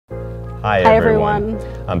Hi, Hi, everyone.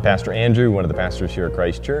 everyone. I'm Pastor Andrew, one of the pastors here at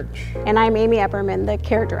Christ Church. And I'm Amy Epperman, the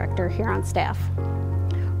care director here on staff.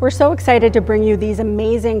 We're so excited to bring you these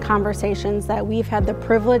amazing conversations that we've had the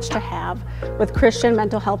privilege to have with Christian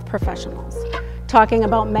mental health professionals, talking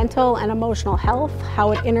about mental and emotional health,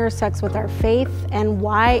 how it intersects with our faith, and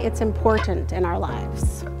why it's important in our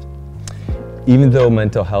lives. Even though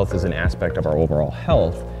mental health is an aspect of our overall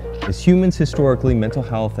health, as humans historically, mental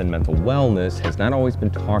health and mental wellness has not always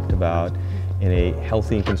been talked about in a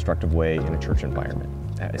healthy and constructive way in a church environment.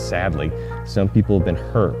 Sadly, some people have been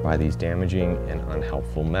hurt by these damaging and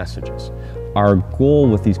unhelpful messages. Our goal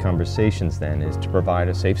with these conversations then is to provide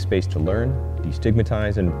a safe space to learn,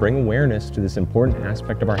 destigmatize, and bring awareness to this important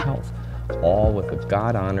aspect of our health, all with a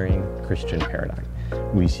God-honoring Christian paradigm.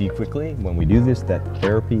 We see quickly when we do this that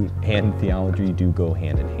therapy and theology do go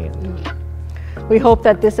hand in hand. We hope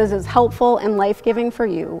that this is as helpful and life-giving for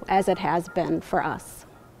you as it has been for us.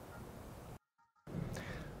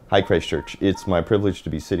 Hi, Christ Church. It's my privilege to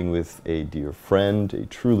be sitting with a dear friend, a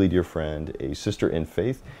truly dear friend, a sister in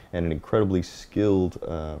faith, and an incredibly skilled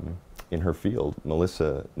in her field,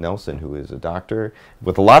 Melissa Nelson, who is a doctor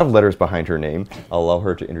with a lot of letters behind her name. I'll allow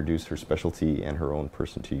her to introduce her specialty and her own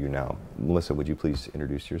person to you now. Melissa, would you please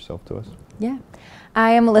introduce yourself to us? Yeah.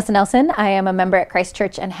 I am Melissa Nelson. I am a member at Christ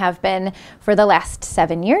Church and have been for the last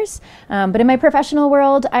 7 years. But in my professional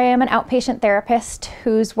world, I am an outpatient therapist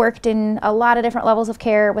who's worked in a lot of different levels of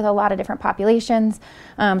care with a lot of different populations.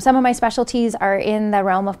 Some of my specialties are in the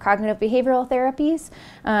realm of cognitive behavioral therapies,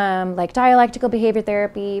 like dialectical behavior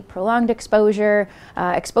therapy, prolonged exposure,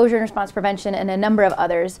 exposure and response prevention, and a number of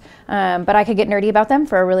others. But I could get nerdy about them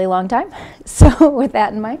for a really long time. So with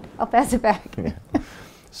that in mind, I'll pass it back. Yeah.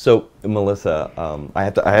 So, Melissa, I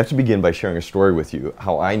have to begin by sharing a story with you,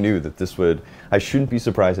 how I knew that I shouldn't be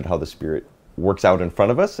surprised at how the Spirit works out in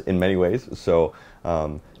front of us in many ways. So,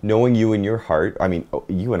 knowing you in your heart, I mean,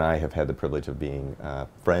 you and I have had the privilege of being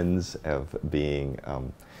friends, of being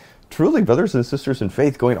truly brothers and sisters in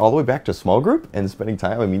faith, going all the way back to small group and spending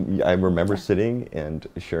time. I mean, I remember sitting and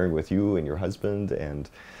sharing with you and your husband and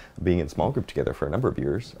being in small group together for a number of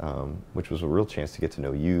years, which was a real chance to get to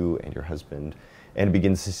know you and your husband, and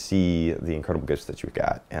begins to see the incredible gifts that you've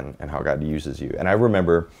got and how God uses you. And I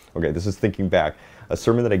remember, okay, this is thinking back, a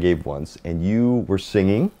sermon that I gave once, and you were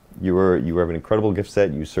singing. You have an incredible gift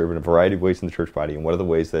set. You serve in a variety of ways in the church body, and one of the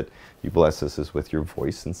ways that you bless us is with your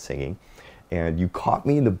voice and singing. And you caught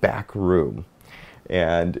me in the back room,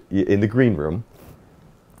 and in the green room,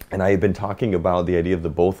 and I had been talking about the idea of the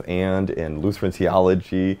both and Lutheran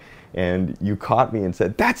theology, and you caught me and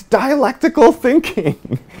said, "That's dialectical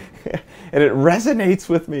thinking." And it resonates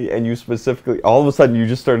with me. And you specifically, all of a sudden, you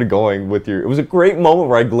just started going with it was a great moment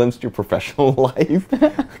where I glimpsed your professional life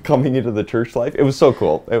coming into the church life. It was so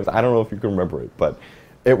cool. I don't know if you can remember it, but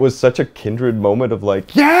it was such a kindred moment of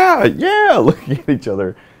like, yeah, looking at each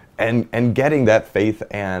other and getting that faith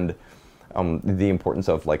and the importance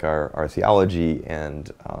of like our theology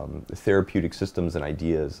and therapeutic systems and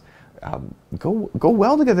ideas go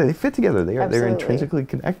well together. They fit together. They're intrinsically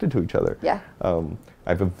connected to each other. Yeah. I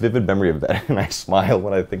have a vivid memory of that, and I smile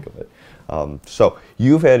when I think of it. So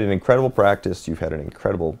you've had an incredible practice. You've had an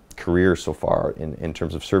incredible career so far in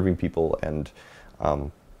terms of serving people, and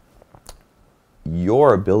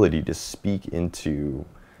your ability to speak into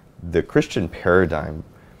the Christian paradigm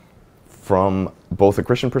from both a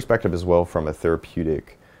Christian perspective as well from a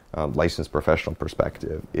therapeutic licensed professional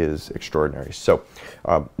perspective is extraordinary. So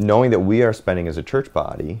knowing that we are spending as a church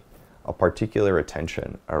body a particular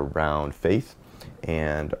attention around faith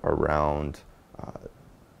and around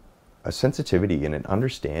a sensitivity and an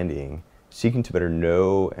understanding, seeking to better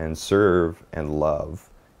know and serve and love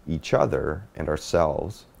each other and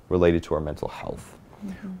ourselves related to our mental health.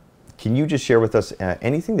 Mm-hmm. Can you just share with us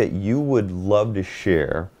anything that you would love to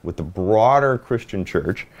share with the broader Christian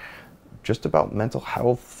church just about mental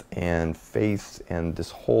health and faith and this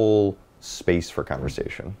whole space for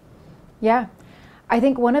conversation? Yeah. I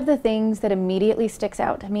think one of the things that immediately sticks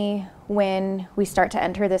out to me when we start to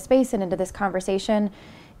enter this space and into this conversation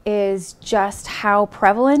is just how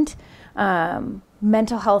prevalent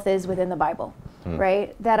mental health is within the Bible,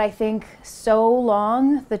 right? That I think so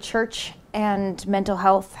long the church and mental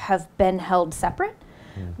health have been held separate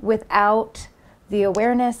without the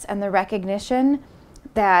awareness and the recognition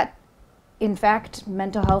that, in fact,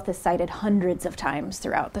 mental health is cited hundreds of times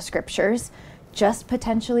throughout the scriptures, just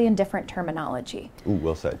potentially in different terminology. Ooh,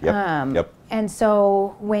 well said. Yep. Yep. And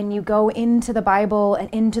so when you go into the Bible and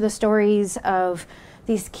into the stories of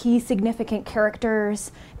these key significant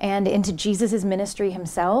characters and into Jesus's ministry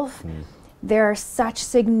himself, there are such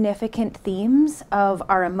significant themes of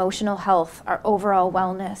our emotional health, our overall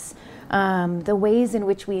wellness, the ways in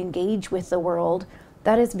which we engage with the world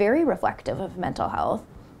that is very reflective of mental health.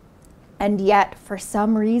 And yet, for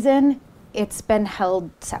some reason, it's been held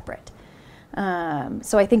separate.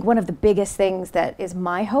 So I think one of the biggest things that is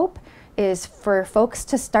my hope is for folks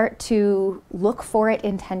to start to look for it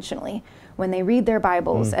intentionally when they read their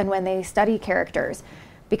Bibles and when they study characters.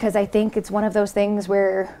 Because I think it's one of those things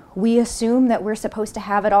where we assume that we're supposed to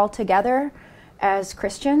have it all together as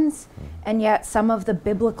Christians, and yet some of the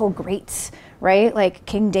biblical greats, right, like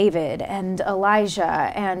King David and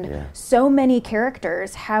Elijah and so many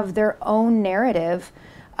characters have their own narrative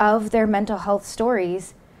of their mental health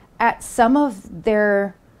stories at some of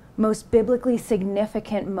their most biblically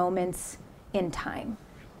significant moments in time.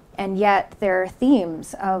 And yet there are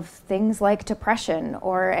themes of things like depression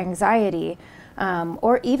or anxiety,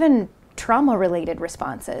 or even trauma-related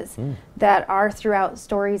responses that are throughout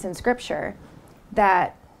stories in Scripture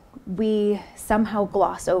that we somehow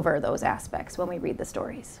gloss over those aspects when we read the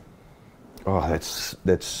stories. Oh,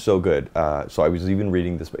 that's so good. So I was even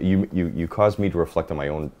reading this. You caused me to reflect on my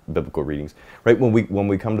own biblical readings. Right, when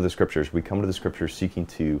we come to the Scriptures, we come to the Scriptures seeking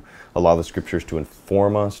to allow the Scriptures to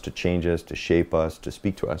inform us, to change us, to shape us, to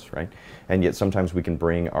speak to us. Right, and yet sometimes we can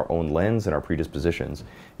bring our own lens and our predispositions.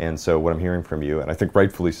 And so what I'm hearing from you, and I think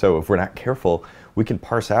rightfully so, if we're not careful, we can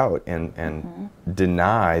parse out and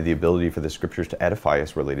deny the ability for the Scriptures to edify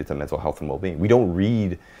us related to mental health and well-being. We don't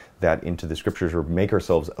read that into the Scriptures or make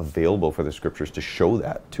ourselves available for the Scriptures to show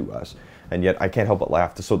that to us. And yet I can't help but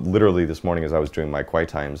laugh. So literally this morning as I was doing my quiet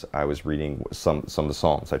times, I was reading some of the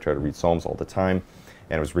Psalms. I try to read Psalms all the time,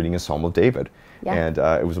 and I was reading a Psalm of David. Yeah. And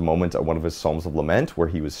it was a moment, one of his Psalms of lament where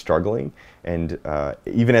he was struggling. And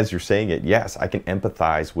even as you're saying it, yes, I can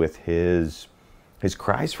empathize with his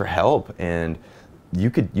cries for help. And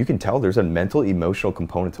you can tell there's a mental, emotional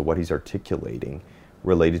component to what he's articulating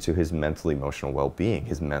related to his mental, emotional well-being,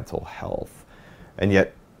 his mental health. And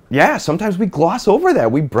yet, yeah, sometimes we gloss over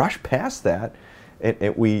that. We brush past that,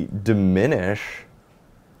 and we diminish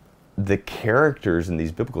the characters in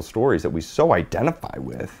these biblical stories that we so identify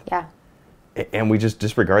with. Yeah. And we just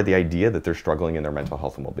disregard the idea that they're struggling in their mental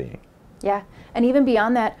health and well-being. Yeah. And even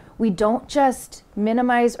beyond that, we don't just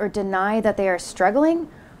minimize or deny that they are struggling.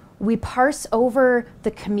 We parse over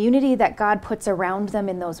the community that God puts around them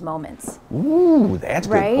in those moments. Ooh, that's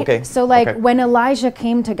good. Right? Okay. So when Elijah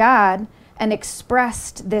came to God and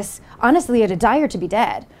expressed this, honestly, a desire to be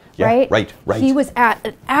dead, yeah, right? Right. He was at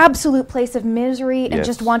an absolute place of misery and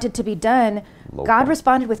just wanted to be done. God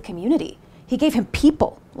responded with community. He gave him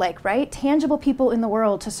people, tangible people in the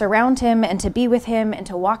world to surround him and to be with him and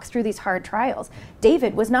to walk through these hard trials.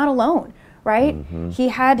 David was not alone. Right? Mm-hmm. He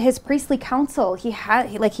had his priestly council. He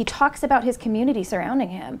talks about his community surrounding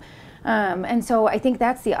him. And so I think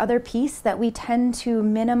that's the other piece that we tend to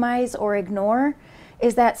minimize or ignore,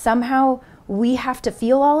 is that somehow we have to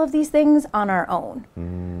feel all of these things on our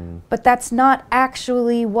own. But that's not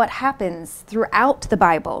actually what happens throughout the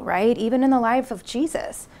Bible, right? Even in the life of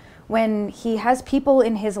Jesus, when he has people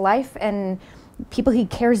in his life and people he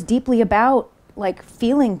cares deeply about,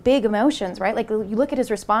 feeling big emotions, right? You look at his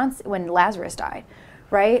response when Lazarus died,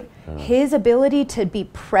 right? His ability to be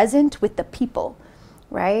present with the people,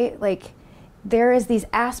 right? There is these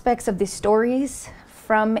aspects of these stories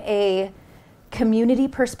from a community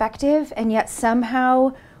perspective, and yet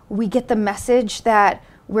somehow we get the message that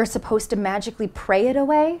we're supposed to magically pray it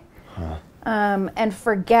away, and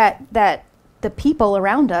forget that the people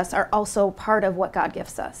around us are also part of what God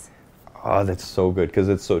gives us. Oh, that's so good, because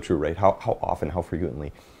it's so true, right? How often, how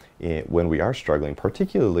frequently, when we are struggling,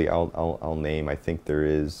 particularly, I'll name, I think there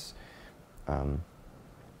is a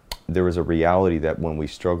reality that when we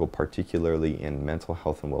struggle, particularly in mental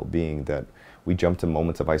health and well-being, that we jump to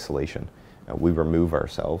moments of isolation. We remove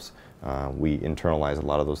ourselves. We internalize a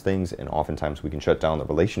lot of those things, and oftentimes we can shut down the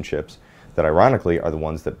relationships that ironically are the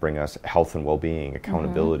ones that bring us health and well-being,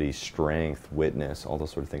 accountability, strength, witness, all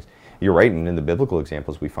those sort of things. You're right, and in the biblical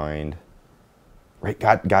examples we find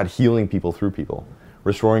God healing people through people,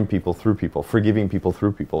 restoring people through people, forgiving people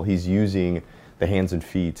through people. He's using the hands and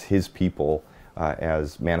feet, his people,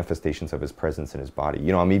 as manifestations of his presence in his body.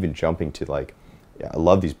 I'm even jumping to I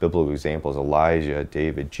love these biblical examples, Elijah,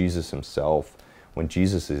 David, Jesus himself. When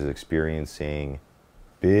Jesus is experiencing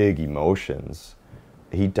big emotions,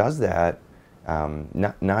 he does that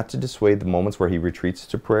not to dissuade the moments where he retreats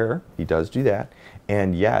to prayer. He does do that.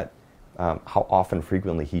 And yet, how often,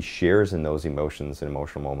 frequently, he shares in those emotions and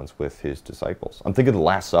emotional moments with his disciples. I'm thinking of the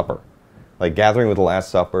Last Supper, gathering with the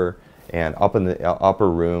Last Supper and up in the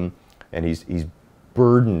upper room, and he's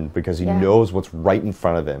burdened because he knows what's right in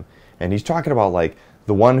front of him. And he's talking about like,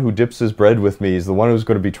 the one who dips his bread with me is the one who's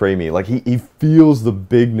going to betray me. Like he feels the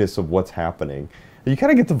bigness of what's happening. And you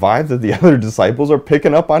kind of get the vibe that the other disciples are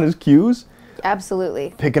picking up on his cues.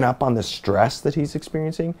 Absolutely. Picking up on the stress that he's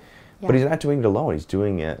experiencing. Yeah. But he's not doing it alone. He's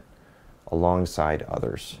doing it alongside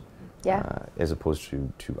others. Yeah. As opposed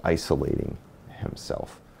to isolating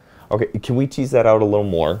himself. Okay, can we tease that out a little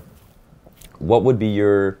more? What would be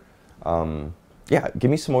your, give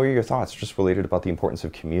me some more of your thoughts just related about the importance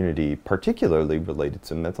of community, particularly related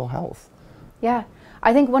to mental health. Yeah,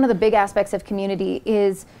 I think one of the big aspects of community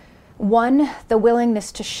is, one, the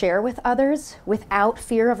willingness to share with others without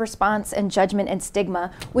fear of response and judgment and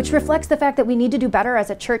stigma, which reflects the fact that we need to do better as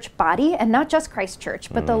a church body, and not just Christ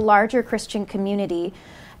Church, but the larger Christian community,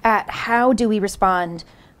 at how do we respond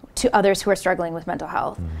to others who are struggling with mental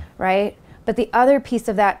health, right? But the other piece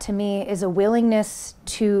of that to me is a willingness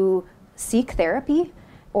to seek therapy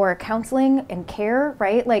or counseling and care,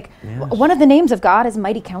 right? Like one of the names of God is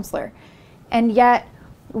Mighty Counselor. And yet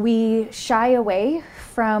we shy away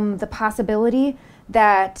from the possibility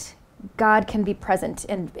that God can be present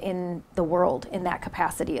in the world in that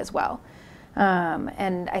capacity as well.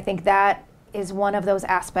 And I think that is one of those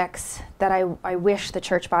aspects that I wish the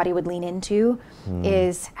church body would lean into,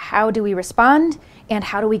 is how do we respond and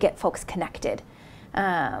how do we get folks connected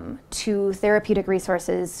to therapeutic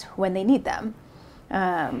resources when they need them.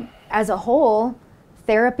 As a whole,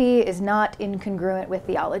 therapy is not incongruent with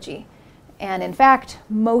theology. And in fact,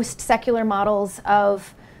 most secular models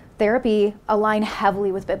of therapy align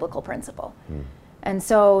heavily with biblical principle. And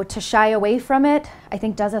so to shy away from it, I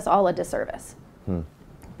think does us all a disservice.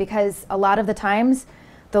 Because a lot of the times,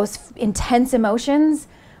 those intense emotions,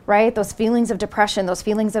 right, those feelings of depression, those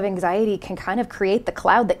feelings of anxiety can kind of create the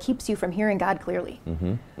cloud that keeps you from hearing God clearly,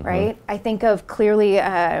 right? I think of clearly,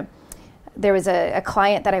 there was a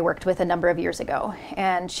client that I worked with a number of years ago,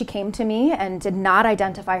 and she came to me and did not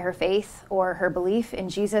identify her faith or her belief in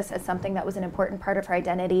Jesus as something that was an important part of her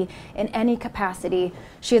identity in any capacity.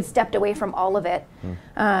 She had stepped away from all of it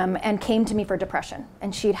and came to me for depression.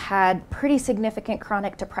 And she'd had pretty significant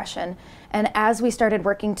chronic depression. And as we started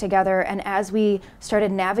working together and as we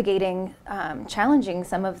started navigating, challenging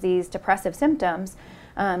some of these depressive symptoms,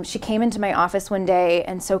 she came into my office one day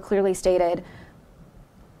and so clearly stated,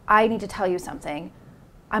 I need to tell you something.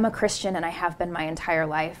 I'm a Christian and I have been my entire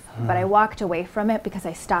life, but I walked away from it because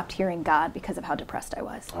I stopped hearing God because of how depressed I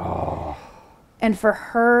was. And for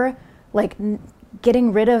her, like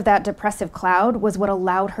getting rid of that depressive cloud was what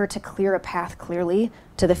allowed her to clear a path clearly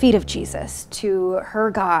to the feet of Jesus, to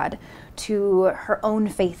her God, to her own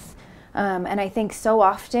faith. And I think so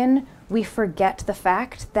often we forget the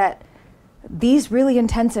fact that these really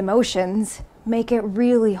intense emotions make it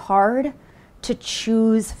really hard to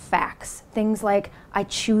choose facts. Things like, I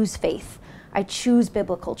choose faith, I choose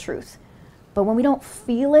biblical truth. But when we don't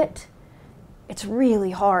feel it, it's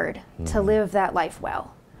really hard to live that life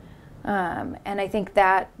well. And I think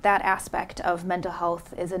that aspect of mental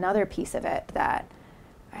health is another piece of it, that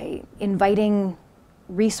inviting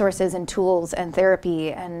resources and tools and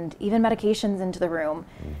therapy and even medications into the room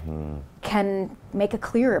can make a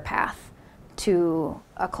clearer path to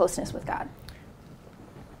a closeness with God.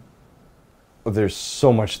 There's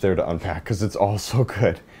so much there to unpack because it's all so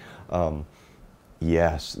good.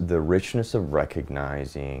 Yes, the richness of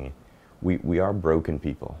recognizing we are broken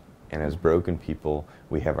people. And as broken people,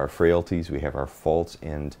 we have our frailties, we have our faults.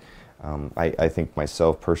 And I think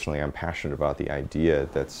myself personally, I'm passionate about the idea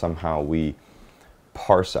that somehow we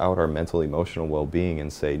parse out our mental, emotional well-being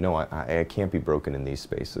and say, no, I can't be broken in these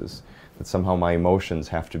spaces. That somehow my emotions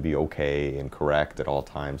have to be okay and correct at all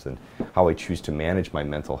times. And how I choose to manage my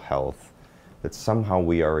mental health, that somehow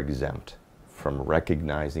we are exempt from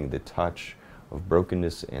recognizing the touch of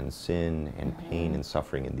brokenness and sin and pain and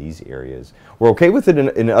suffering in these areas. We're okay with it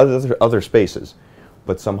in other spaces,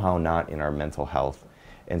 but somehow not in our mental health.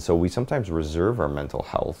 And so we sometimes reserve our mental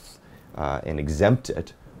health and exempt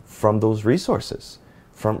it from those resources,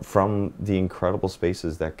 from the incredible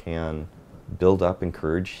spaces that can build up,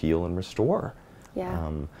 encourage, heal, and restore.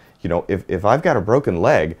 Yeah. You know, if I've got a broken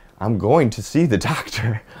leg, I'm going to see the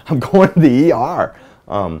doctor. I'm going to the ER.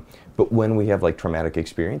 But when we have like traumatic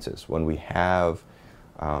experiences, when we have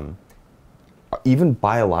even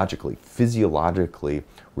biologically, physiologically,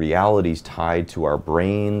 realities tied to our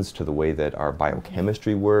brains, to the way that our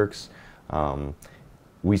biochemistry works,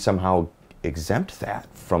 we somehow exempt that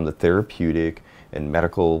from the therapeutic and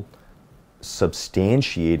medical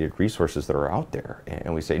substantiated resources that are out there.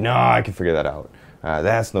 And we say, no, I can figure that out.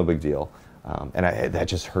 That's no big deal. And that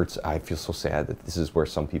just hurts. I feel so sad that this is where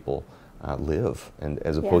some people live, and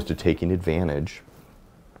as opposed to taking advantage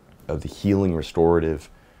of the healing, restorative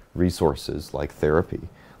resources like therapy,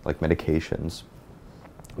 like medications,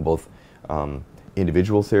 both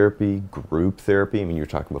individual therapy, group therapy. I mean, you were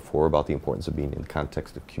talking before about the importance of being in the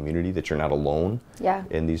context of community, that you're not alone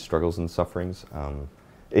in these struggles and sufferings.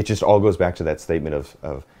 It just all goes back to that statement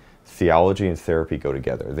of theology and therapy go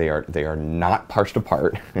together. They are not parsed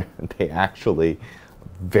apart. They actually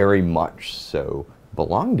very much so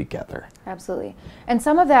belong together. Absolutely. And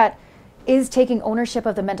some of that is taking ownership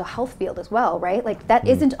of the mental health field as well, right? Like that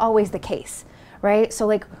isn't always the case, right? So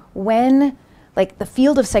like when like the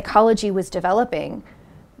field of psychology was developing,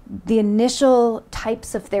 the initial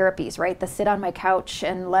types of therapies, right? The sit on my couch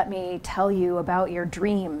and let me tell you about your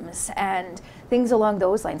dreams and things along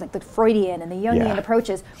those lines, like the Freudian and the Jungian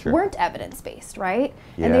approaches weren't evidence-based, right?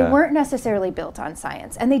 And they weren't necessarily built on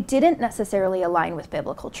science, and they didn't necessarily align with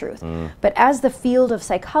biblical truth. But as the field of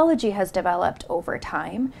psychology has developed over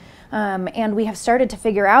time, and we have started to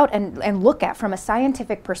figure out and look at from a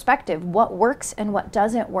scientific perspective what works and what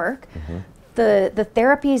doesn't work, the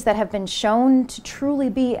therapies that have been shown to truly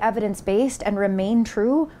be evidence-based and remain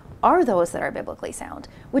true are those that are biblically sound,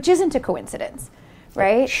 which isn't a coincidence,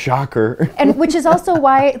 right? Shocker. And which is also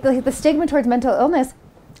why the stigma towards mental illness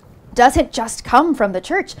doesn't just come from the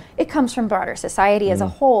church, it comes from broader society as a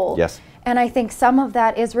whole. Yes. And I think some of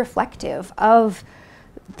that is reflective of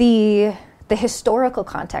the historical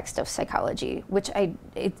context of psychology, which I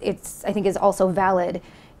think is also valid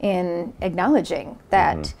in acknowledging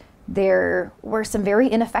that there were some very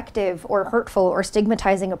ineffective or hurtful or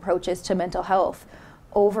stigmatizing approaches to mental health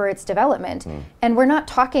over its development. And we're not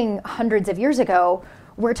talking hundreds of years ago,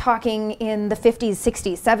 we're talking in the 50s,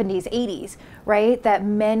 60s, 70s, 80s, right? That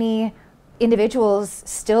many individuals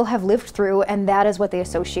still have lived through, and that is what they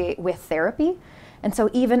associate with therapy. And so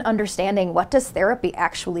even understanding what does therapy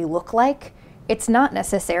actually look like, it's not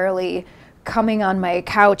necessarily coming on my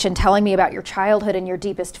couch and telling me about your childhood and your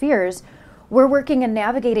deepest fears. We're working and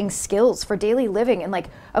navigating skills for daily living, and like,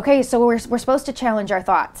 okay, so we're supposed to challenge our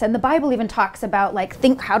thoughts. And the Bible even talks about like,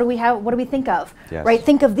 what do we think of, right?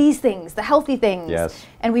 Think of these things, the healthy things. Yes.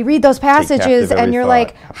 And we read those passages and you're thought.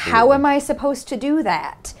 like, Absolutely. how am I supposed to do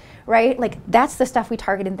that, right? Like that's the stuff we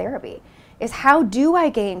target in therapy, is how do I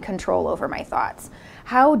gain control over my thoughts?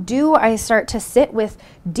 How do I start to sit with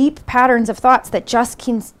deep patterns of thoughts that just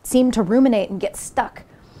can seem to ruminate and get stuck,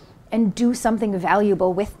 and do something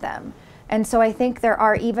valuable with them? And so I think there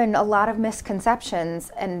are even a lot of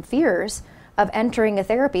misconceptions and fears of entering a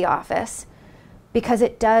therapy office because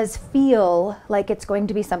it does feel like it's going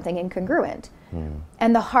to be something incongruent.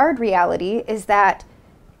 And the hard reality is that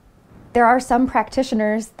there are some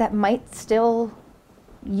practitioners that might still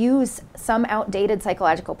use some outdated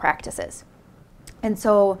psychological practices. And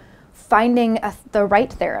so finding the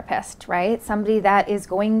right therapist, right? Somebody that is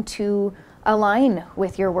going to align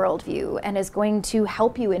with your worldview and is going to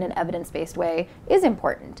help you in an evidence-based way is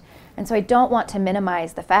important. And so I don't want to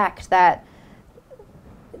minimize the fact that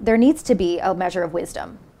there needs to be a measure of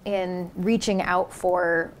wisdom in reaching out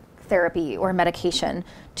for therapy or medication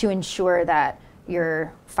to ensure that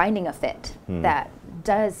you're finding a fit that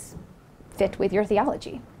does fit with your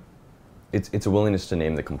theology. It's a willingness to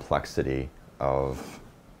name the complexity of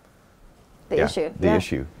the issue,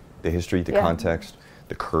 the history, the context,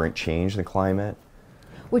 the current change in the climate.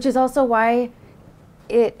 Which is also why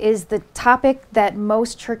it is the topic that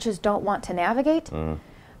most churches don't want to navigate,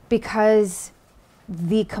 because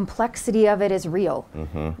the complexity of it is real,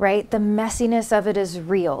 right? The messiness of it is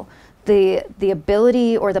real. The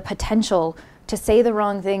ability or the potential to say the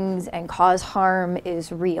wrong things and cause harm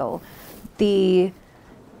is real. The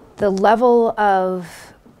level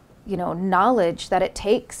of knowledge that it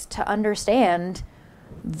takes to understand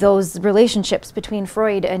those relationships between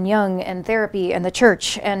Freud and Jung and therapy and the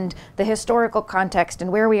church and the historical context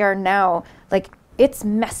and where we are now, like, it's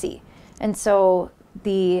messy. And so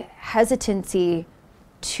the hesitancy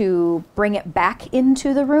to bring it back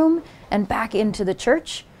into the room and back into the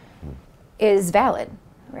church is valid,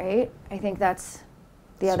 right? I think that's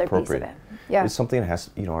the other piece of it. Yeah. It's something that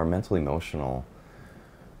has, our mental, emotional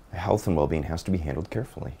health and well-being has to be handled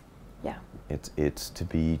carefully. Yeah. It's to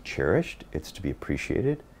be cherished, it's to be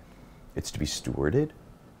appreciated, it's to be stewarded,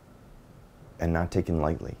 and not taken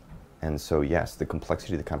lightly. And so, yes, the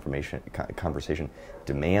complexity of the conversation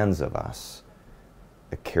demands of us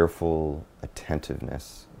a careful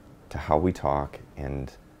attentiveness to how we talk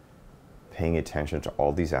and paying attention to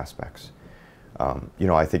all these aspects.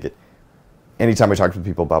 I think anytime I talk to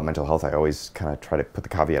people about mental health, I always kind of try to put the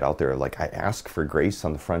caveat out there, like I ask for grace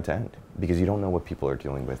on the front end, because you don't know what people are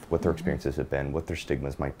dealing with, what their experiences have been, what their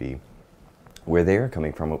stigmas might be, where they are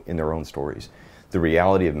coming from in their own stories. the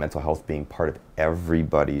reality of mental health being part of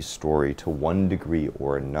everybody's story to one degree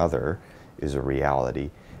or another is a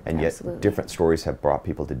reality. And Absolutely. Yet different stories have brought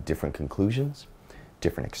people to different conclusions,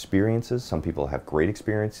 different experiences. Some people have great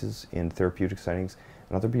experiences in therapeutic settings,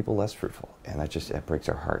 and other people less fruitful. And that breaks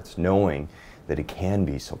our hearts, knowing that it can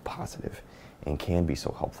be so positive and can be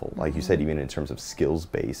so helpful. Like you said, even in terms of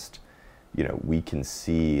skills-based, we can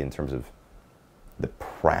see in terms of the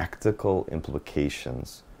practical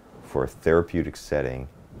implications for a therapeutic setting,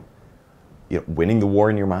 winning the war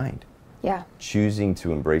in your mind. Yeah. Choosing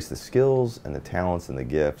to embrace the skills and the talents and the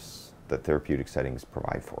gifts that therapeutic settings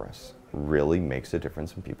provide for us really makes a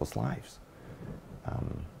difference in people's lives.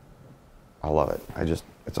 I love it.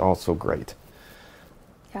 It's all so great.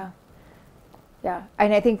 Yeah. Yeah.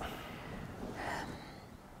 And I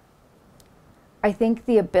think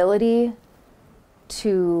the ability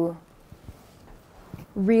to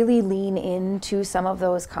really lean into some of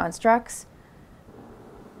those constructs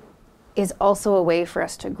is also a way for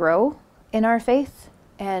us to grow in our faith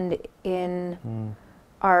and in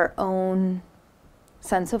our own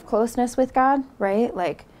sense of closeness with God, right?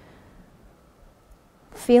 Like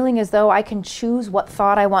feeling as though I can choose what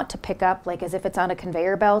thought I want to pick up, like as if it's on a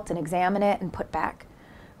conveyor belt, and examine it and put back,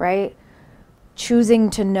 right? Choosing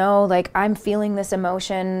to know, like, I'm feeling this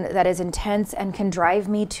emotion that is intense and can drive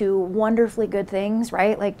me to wonderfully good things,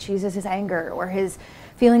 right? Like Jesus' anger, or his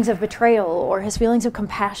feelings of betrayal, or his feelings of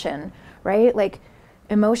compassion, right? Like,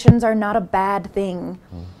 emotions are not a bad thing.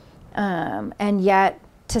 And yet,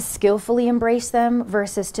 to skillfully embrace them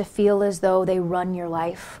versus to feel as though they run your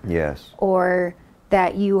life. Yes. Or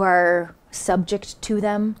that you are subject to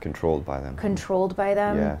them. Controlled by them. Controlled by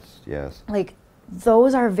them. Yes, yes. Like,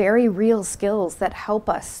 those are very real skills that help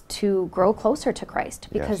us to grow closer to Christ,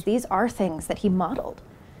 because Yes. these are things that he modeled.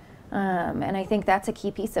 And I think that's a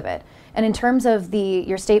key piece of it. And in terms of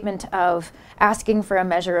your statement of asking for a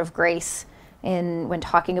measure of grace when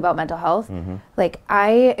talking about mental health, like,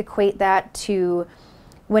 I equate that to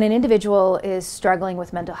when an individual is struggling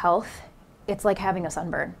with mental health, it's like having a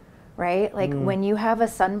sunburn, right? Like when you have a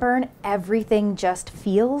sunburn, everything just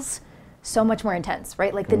feels so much more intense,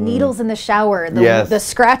 right? Like the needles in the shower, the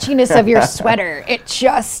scratchiness of your sweater, it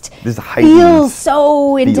just feels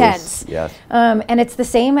so intense. Yes. And it's the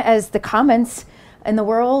same as the comments in the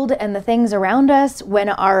world and the things around us when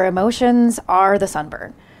our emotions are the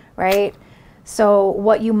sunburn, right? So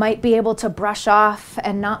what you might be able to brush off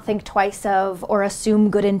and not think twice of, or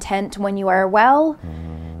assume good intent when you are well,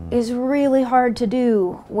 is really hard to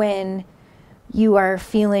do when you are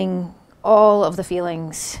feeling all of the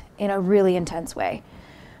feelings in a really intense way.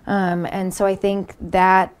 And so I think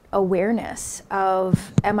that awareness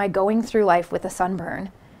of, am I going through life with a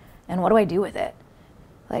sunburn, and what do I do with it?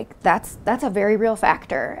 Like, that's a very real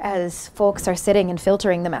factor as folks are sitting and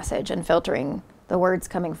filtering the message and filtering the words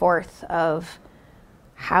coming forth of,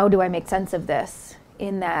 how do I make sense of this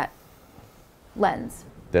in that lens?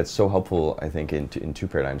 That's so helpful, I think, in two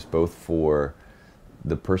paradigms, both for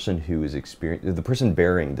the person who is the person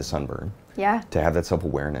bearing the sunburn, to have that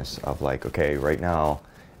self-awareness of, like, okay, right now,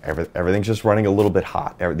 everything's just running a little bit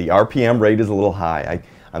hot. The RPM rate is a little high.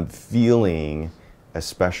 I'm feeling a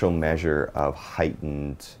special measure of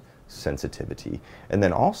heightened sensitivity. And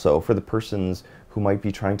then also for the persons who might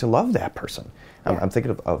be trying to love that person. I'm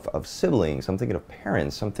thinking of siblings, I'm thinking of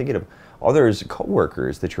parents, I'm thinking of others,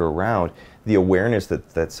 coworkers that you're around. The awareness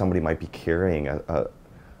that somebody might be carrying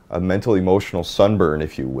a mental emotional sunburn,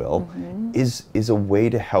 if you will, is a way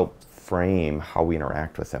to help frame how we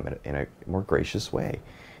interact with them in a more gracious way.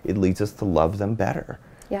 It leads us to love them better.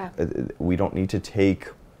 Yeah. We don't need to take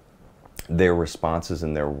their responses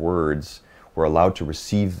and their words. We're allowed to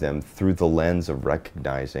receive them through the lens of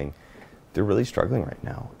recognizing they're really struggling right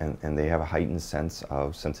now, and they have a heightened sense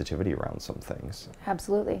of sensitivity around some things.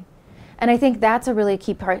 Absolutely. And I think that's a really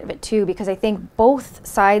key part of it too, because I think both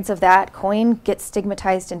sides of that coin get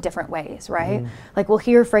stigmatized in different ways, right? Like, we'll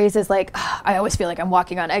hear phrases like, I always feel like I'm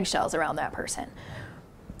walking on eggshells around that person.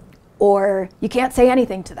 Or, you can't say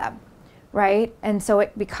anything to them, right? And so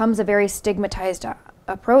it becomes a very stigmatized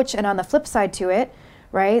approach. And on the flip side to it,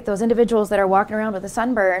 right, those individuals that are walking around with a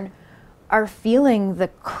sunburn are feeling the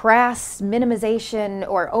crass minimization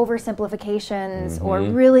or oversimplifications or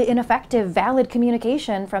really ineffective valid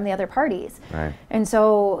communication from the other parties. Right. And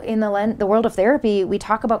so in the world of therapy, we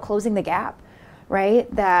talk about closing the gap, right?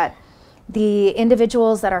 That the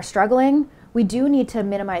individuals that are struggling we do need to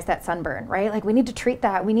minimize that sunburn, right? Like we need to treat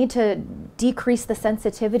that. We need to decrease the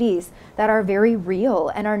sensitivities that are very real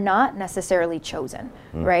and are not necessarily chosen,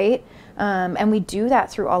 right? And we do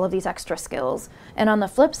that through all of these extra skills. And on the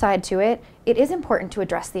flip side to it, it is important to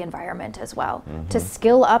address the environment as well, to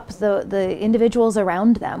skill up the individuals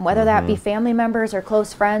around them, whether that be family members or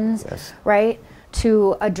close friends, right?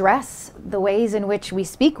 To address the ways in which we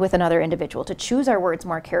speak with another individual, to choose our words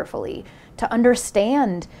more carefully, to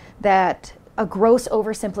understand that a gross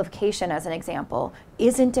oversimplification, as an example,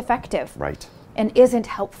 isn't effective, Right. and isn't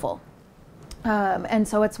helpful. And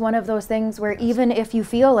so it's one of those things where even if you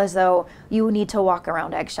feel as though you need to walk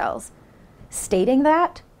around eggshells, stating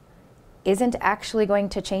that isn't actually going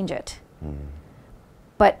to change it.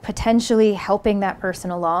 But potentially helping that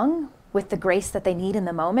person along with the grace that they need in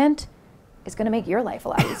the moment is going to make your life a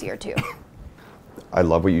lot easier too. I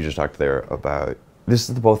love what you just talked there about. This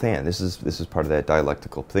is the both and. This is part of that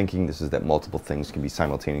dialectical thinking. This is that multiple things can be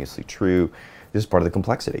simultaneously true. This is part of the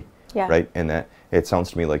complexity, right? And that it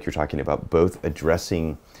sounds to me like you're talking about both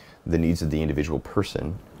addressing the needs of the individual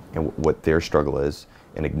person and what their struggle is,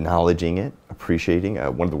 and acknowledging it, appreciating.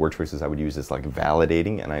 One of the word choices I would use is like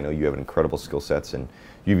validating. And I know you have incredible skill sets, and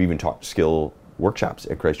you've even taught skill workshops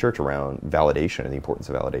at Christ Church around validation and the importance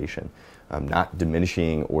of validation. Not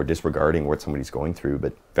diminishing or disregarding what somebody's going through,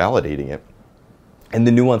 but validating it. And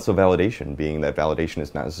the nuance of validation being that validation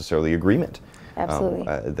is not necessarily agreement. Absolutely.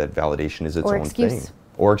 That validation is its Or own excuse. thing.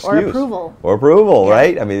 Or excuse. Or approval. Or approval,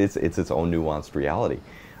 right? I mean, it's its own nuanced reality.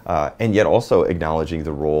 And yet also acknowledging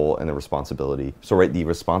the role and the responsibility. So, right, the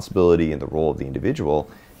responsibility and the role of the individual,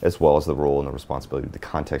 as well as the role and the responsibility of the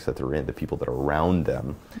context that they're in, the people that are around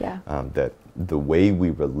them. That the way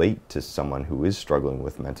we relate to someone who is struggling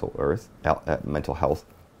with mental health,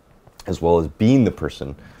 as well as being the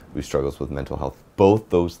person who struggles with mental health, both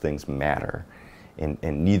those things matter, and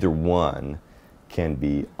neither one can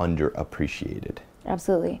be underappreciated.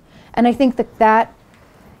 Absolutely. And I think that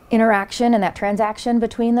interaction and that transaction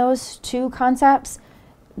between those two concepts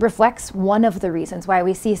reflects one of the reasons why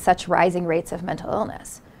we see such rising rates of mental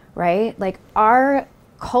illness, right? Like our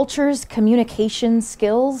culture's communication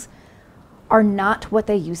skills are not what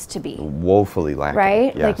they used to be. Woefully lacking.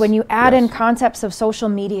 Right? Yes. Like when you add in concepts of social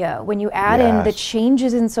media, when you add in the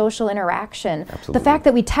changes in social interaction, the fact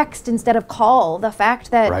that we text instead of call, the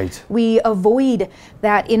fact that we avoid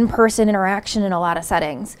that in-person interaction in a lot of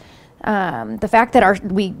settings, the fact that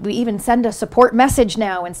we even send a support message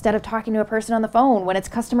now instead of talking to a person on the phone when it's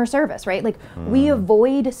customer service, right? Like we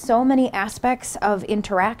avoid so many aspects of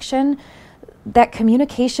interaction that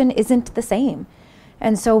communication isn't the same.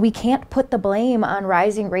 And so we can't put the blame on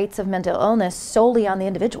rising rates of mental illness solely on the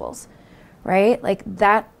individuals, right? Like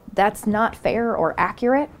that's not fair or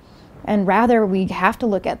accurate. And rather we have to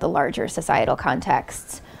look at the larger societal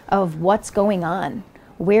contexts of what's going on.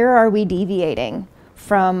 Where are we deviating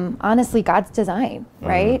from, honestly, God's design,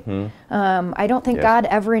 right? I don't think God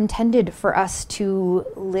ever intended for us to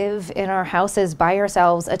live in our houses by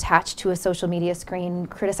ourselves, attached to a social media screen,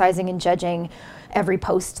 criticizing and judging every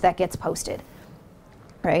post that gets posted.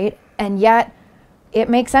 Right? And yet it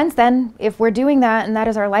makes sense then, if we're doing that and that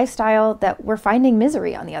is our lifestyle, that we're finding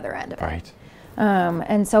misery on the other end of it.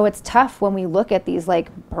 And so it's tough when we look at these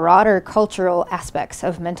like broader cultural aspects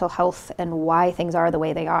of mental health and why things are the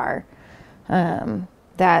way they are,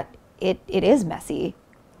 that it is messy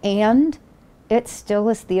and it still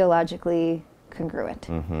is theologically congruent.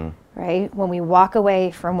 Right? When we walk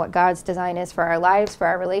away from what God's design is for our lives, for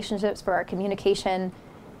our relationships, for our communication,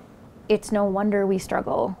 it's no wonder we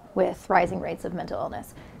struggle with rising rates of mental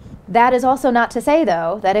illness. That is also not to say,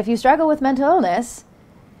 though, that if you struggle with mental illness,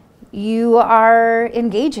 you are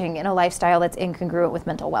engaging in a lifestyle that's incongruent with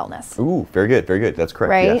mental wellness. Ooh, very good, very good. That's correct.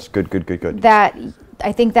 Right? Yes, good. That,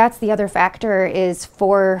 I think that's the other factor, is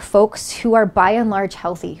for folks who are by and large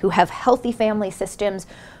healthy, who have healthy family systems,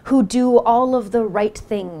 who do all of the right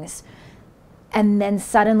things, and then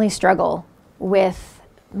suddenly struggle with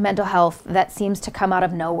mental health that seems to come out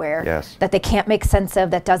of nowhere, that they can't make sense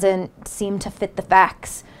of, that doesn't seem to fit the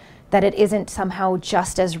facts, that it isn't somehow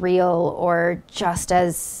just as real or just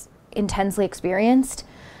as intensely experienced.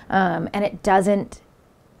 And it doesn't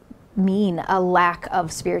mean a lack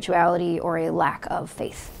of spirituality or a lack of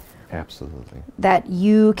faith. Absolutely. That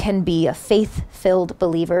you can be a faith-filled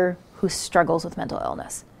believer who struggles with mental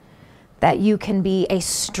illness. That you can be a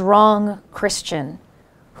strong Christian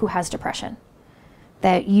who has depression.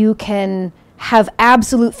 That you can have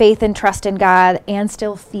absolute faith and trust in God and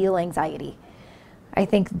still feel anxiety. I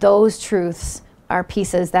think those truths are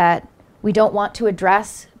pieces that we don't want to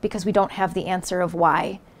address because we don't have the answer of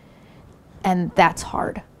why. And that's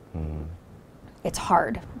hard. It's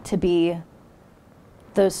hard to be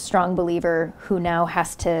the strong believer who now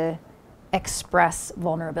has to express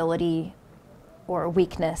vulnerability or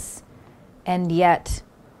weakness, and yet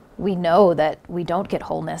we know that we don't get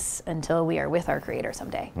wholeness until we are with our Creator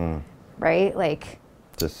someday, right? Like,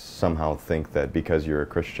 just somehow think that because you're a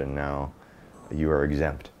Christian now, you are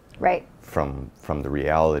exempt, right, from the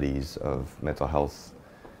realities of mental health.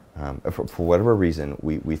 For whatever reason,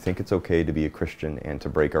 we think it's okay to be a Christian and to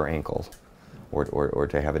break our ankles, or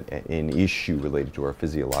to have an issue related to our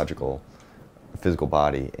physical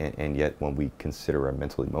body, and yet when we consider our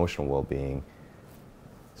mental emotional well-being,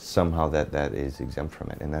 somehow that is exempt from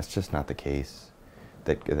it. And that's just not the case.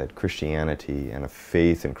 That Christianity and a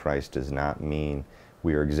faith in Christ does not mean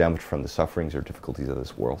we are exempt from the sufferings or difficulties of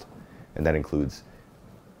this world. And that includes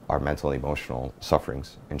our mental and emotional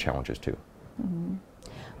sufferings and challenges too. Mm-hmm.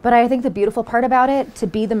 But I think the beautiful part about it, to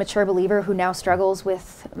be the mature believer who now struggles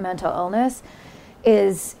with mental illness,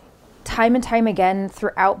 is time and time again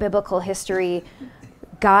throughout biblical history,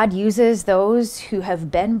 God uses those who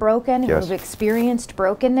have been broken, who have experienced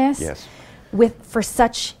brokenness, for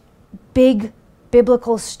such big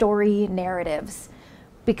biblical story narratives,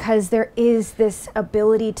 because there is this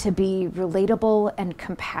ability to be relatable and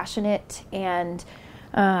compassionate and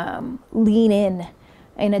lean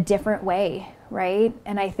in a different way, right?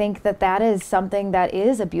 And I think that is something that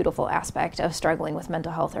is a beautiful aspect of struggling with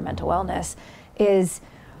mental health or mental wellness, is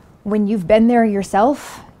when you've been there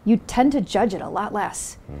yourself, you tend to judge it a lot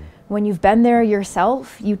less. When you've been there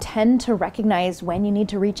yourself, you tend to recognize when you need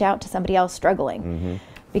to reach out to somebody else struggling,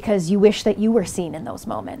 because you wish that you were seen in those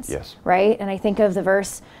moments, right? And I think of the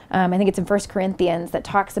verse, I think it's in 1 Corinthians, that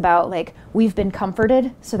talks about, like, we've been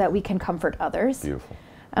comforted so that we can comfort others. Beautiful.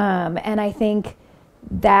 And I think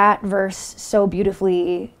that verse so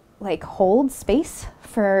beautifully, like, holds space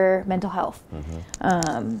for mental health.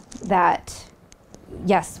 That,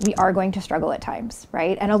 yes, we are going to struggle at times,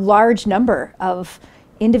 right? And a large number of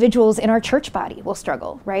individuals in our church body will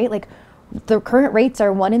struggle, right? Like, the current rates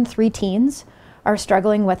are 1 in 3 teens are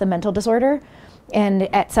struggling with a mental disorder. And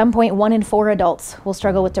at some point, 1 in 4 adults will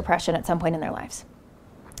struggle with depression at some point in their lives.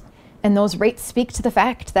 And those rates speak to the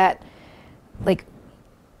fact that, like,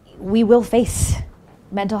 we will face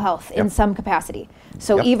mental health in some capacity.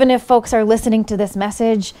 So even if folks are listening to this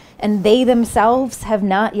message and they themselves have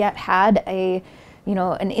not yet had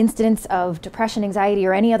an instance of depression, anxiety,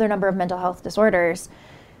 or any other number of mental health disorders,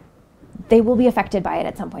 they will be affected by it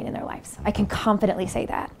at some point in their lives. I can confidently say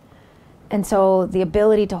that. And so the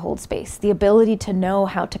ability to hold space, the ability to know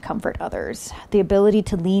how to comfort others, the ability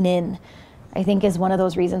to lean in, I think is one of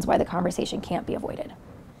those reasons why the conversation can't be avoided.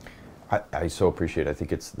 I so appreciate it. I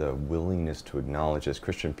think it's the willingness to acknowledge, as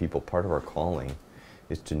Christian people, part of our calling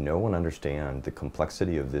is to know and understand the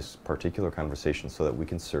complexity of this particular conversation so that we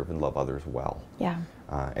can serve and love others well. Yeah.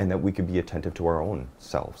 And that we can be attentive to our own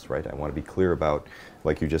selves, right? I want to be clear about,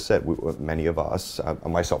 like you just said, many of us,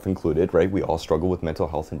 myself included, right? We all struggle with mental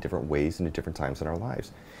health in different ways and at different times in our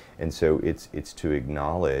lives. And so it's to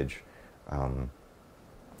acknowledge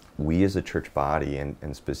we as a church body,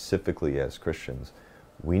 and specifically as Christians,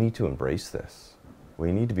 we need to embrace this.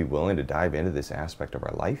 We need to be willing to dive into this aspect of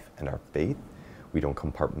our life and our faith. We don't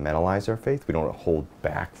compartmentalize our faith. We don't hold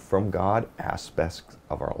back from God aspects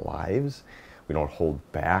of our lives. We don't hold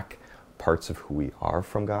back parts of who we are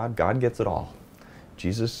from God. God gets it all.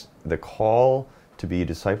 Jesus, the call to be a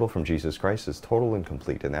disciple from Jesus Christ is total and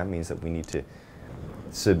complete, and that means that we need to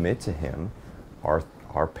submit to Him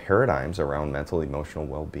our paradigms around mental, emotional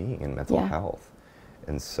well-being and mental health.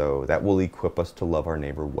 And so that will equip us to love our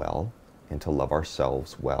neighbor well, and to love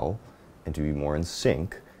ourselves well, and to be more in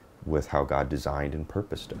sync with how God designed and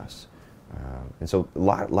purposed us. And so a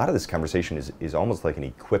lot of this conversation is almost like an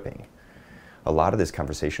equipping. A lot of this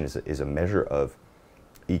conversation is a measure of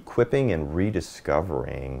equipping and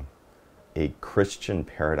rediscovering a Christian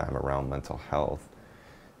paradigm around mental health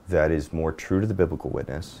that is more true to the biblical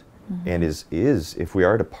witness, and is, if we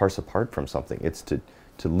are to parse apart from something, it's to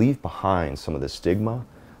leave behind some of the stigma,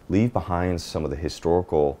 leave behind some of the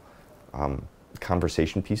historical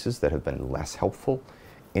conversation pieces that have been less helpful,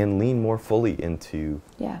 and lean more fully into,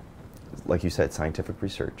 like you said, scientific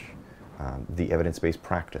research, the evidence-based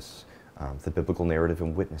practice, the biblical narrative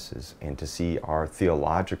and witnesses, and to see our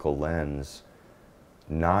theological lens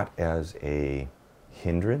not as a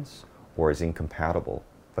hindrance or as incompatible,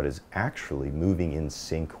 but as actually moving in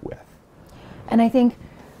sync with. And I think,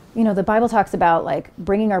 the Bible talks about, like,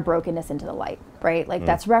 bringing our brokenness into the light, right? Like,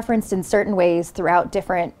 that's referenced in certain ways throughout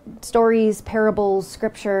different stories, parables,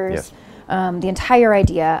 scriptures, the entire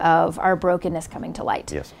idea of our brokenness coming to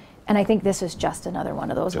light. And I think this is just another one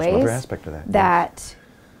of those ways. Another aspect of that. That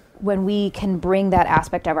when we can bring that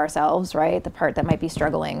aspect of ourselves, right, the part that might be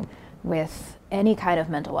struggling with any kind of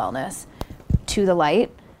mental wellness, to the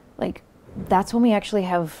light, like that's when we actually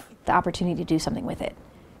have the opportunity to do something with it,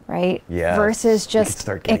 right? Yes. Versus You can just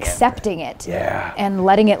start getting accepting it Yeah. and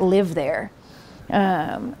letting it live there.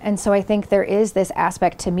 And so I think there is this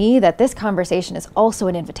aspect to me that this conversation is also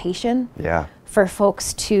an invitation Yeah. for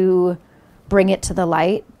folks to bring it to the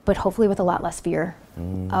light, but hopefully with a lot less fear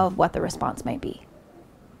of what the response might be.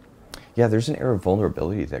 Yeah, there's an air of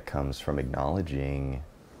vulnerability that comes from acknowledging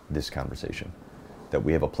this conversation, that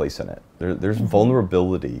we have a place in it. There's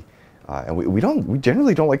vulnerability, and we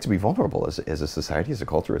generally don't like to be vulnerable as a society, as a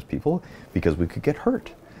culture, as people, because we could get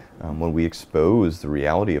hurt when we expose the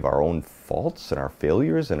reality of our own faults and our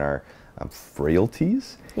failures and our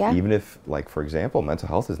frailties. Yeah. Even if, like, for example, mental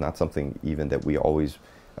health is not something even that we always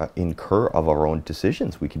incur of our own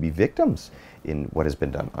decisions. We can be victims in what has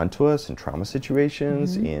been done unto us, in trauma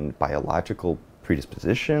situations, in biological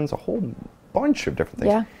predispositions, a whole bunch of different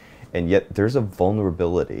things. Yeah. And yet there's a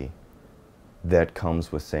vulnerability that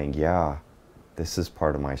comes with saying, yeah, this is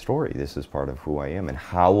part of my story. This is part of who I am. And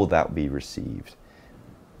how will that be received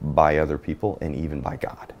by other people and even by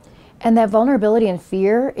God? And that vulnerability and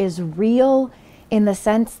fear is real in the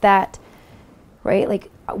sense that, right, like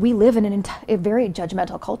we live in a very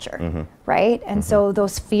judgmental culture, right? And so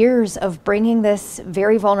those fears of bringing this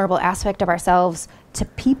very vulnerable aspect of ourselves to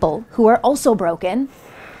people who are also broken,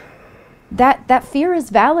 that fear is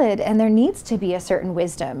valid, and there needs to be a certain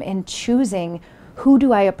wisdom in choosing who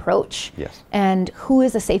do I approach, Yes. and who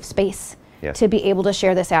is a safe space Yes. to be able to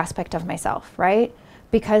share this aspect of myself, right?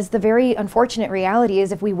 Because the very unfortunate reality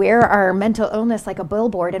is if we wear our mental illness like a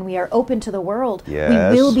billboard and we are open to the world,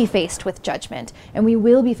 Yes. we will be faced with judgment and we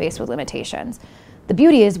will be faced with limitations. The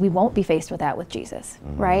beauty is we won't be faced with that with Jesus,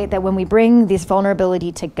 right? That when we bring this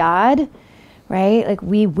vulnerability to God, right, like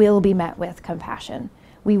we will be met with compassion.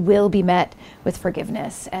 We will be met with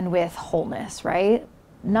forgiveness and with wholeness, right?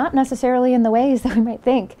 Not necessarily in the ways that we might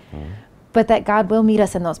think, but that God will meet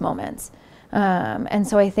us in those moments. And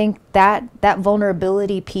so I think that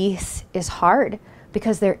vulnerability piece is hard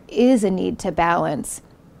because there is a need to balance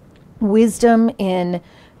wisdom in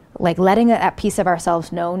like letting that piece of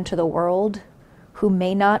ourselves known to the world who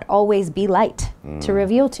may not always be light to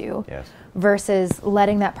reveal to, Yes. versus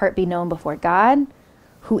letting that part be known before God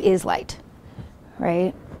who is light,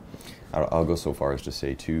 right? I'll go so far as to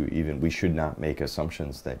say, too, even we should not make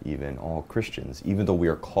assumptions that even all Christians, even though we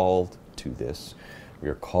are called to this, we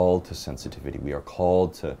are called to sensitivity, we are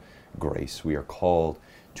called to grace, we are called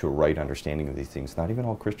to a right understanding of these things. Not even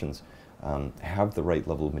all Christians have the right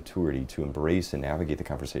level of maturity to embrace and navigate the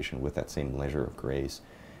conversation with that same measure of grace.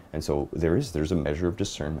 And so there's a measure of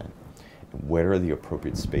discernment. Where are the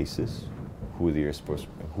appropriate spaces? Who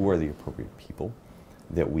are the appropriate people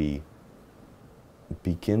that we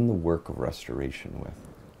begin the work of restoration with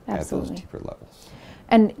at those Absolutely. deeper levels?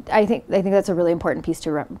 And I think that's a really important piece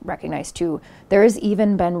to recognize too. There has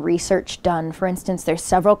even been research done. For instance, there's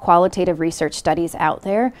several qualitative research studies out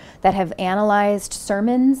there that have analyzed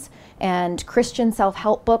sermons and Christian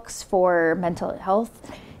self-help books for mental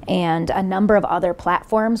health and a number of other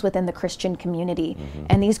platforms within the Christian community.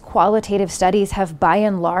 And these qualitative studies have by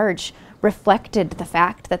and large reflected the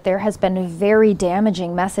fact that there has been very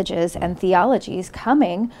damaging messages and theologies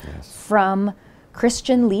coming from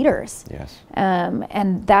Christian leaders. Yes.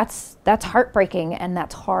 And that's heartbreaking and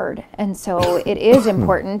that's hard. And so it is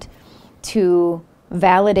important to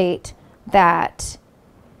validate that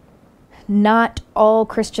not all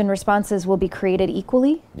Christian responses will be created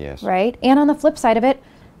equally. Yes. Right? And on the flip side of it,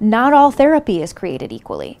 not all therapy is created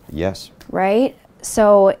equally. Yes. Right?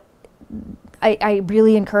 So I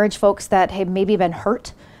really encourage folks that have maybe been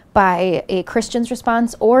hurt by a Christian's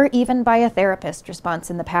response or even by a therapist's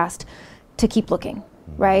response in the past to keep looking,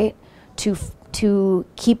 right? To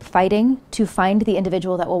keep fighting, to find the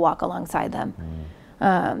individual that will walk alongside them.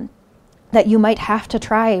 That you might have to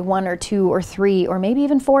try 1 or 2 or 3 or maybe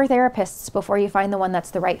even 4 therapists before you find the one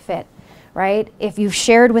that's the right fit, right? If you've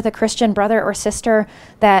shared with a Christian brother or sister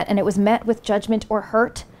and it was met with judgment or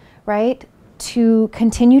hurt, right? To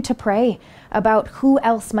continue to pray about who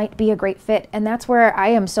else might be a great fit. And that's where I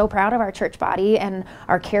am so proud of our church body and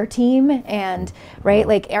our care team. And right,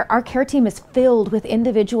 like our care team is filled with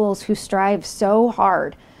individuals who strive so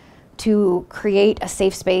hard to create a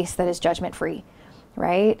safe space that is judgment free,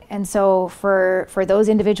 right? And so for those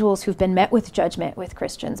individuals who've been met with judgment with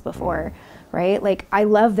Christians before, right? Like I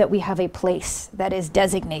love that we have a place that is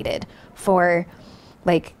designated for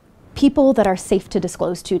like people that are safe to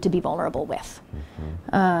disclose to be vulnerable with.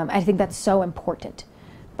 I think that's so important.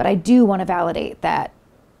 But I do want to validate that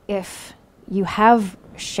if you have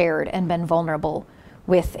shared and been vulnerable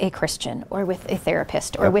with a Christian or with a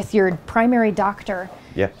therapist or with your primary doctor,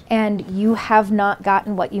 and you have not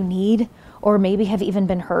gotten what you need, or maybe have even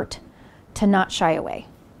been hurt, to not shy away,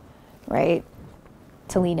 right?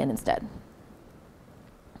 To lean in instead.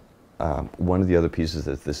 One of the other pieces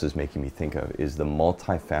that this is making me think of is the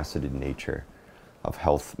multifaceted nature of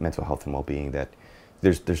health, mental health and well-being, that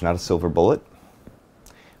there's not a silver bullet,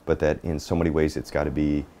 but that in so many ways it's got to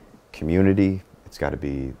be community, it's got to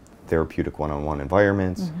be therapeutic one-on-one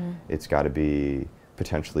environments, it's got to be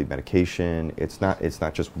potentially medication. It's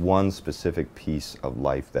not just one specific piece of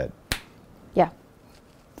life that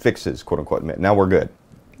fixes, quote unquote, now we're good.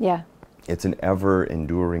 Yeah. It's an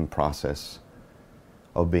ever-enduring process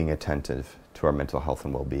of being attentive to our mental health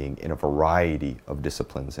and well-being in a variety of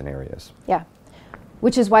disciplines and areas. Yeah.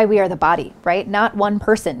 Which is why we are the body, right? Not one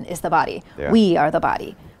person is the body. Yeah. We are the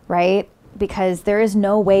body, right? Because there is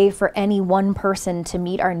no way for any one person to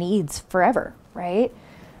meet our needs forever, right?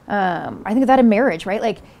 I think of that in marriage, right?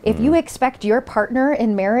 Like, if you expect your partner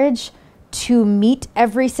in marriage to meet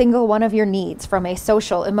every single one of your needs from a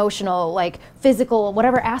social, emotional, like physical,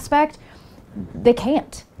 whatever aspect, they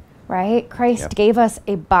can't, right? Christ gave us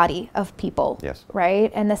a body of people,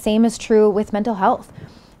 right? And the same is true with mental health,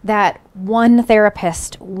 that one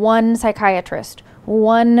therapist, one psychiatrist,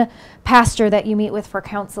 one pastor that you meet with for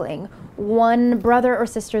counseling, one brother or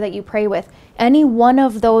sister that you pray with, any one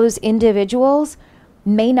of those individuals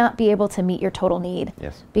may not be able to meet your total need,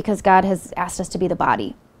 because God has asked us to be the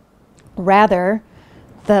body. Rather,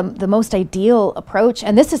 the most ideal approach,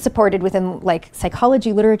 and this is supported within like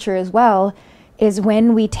psychology literature as well, is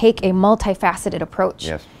when we take a multifaceted approach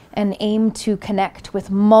and aim to connect with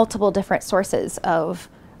multiple different sources of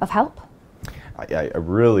help. I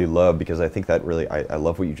really love, because I think that really, I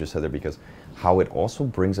love what you just said there, because how it also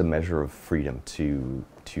brings a measure of freedom to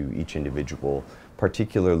each individual,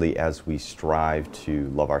 particularly as we strive to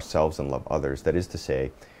love ourselves and love others. That is to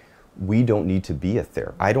say, we don't need to be a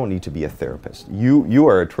therapist. I don't need to be a therapist. You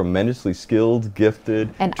are a tremendously skilled,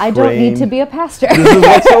 gifted, and I don't need to be a pastor. This is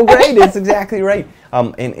what's so great. It's exactly right.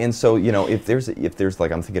 And so, you know, if there's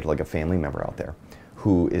like, I'm thinking like a family member out there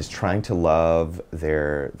who is trying to love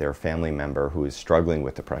their family member who is struggling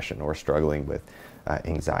with depression or struggling with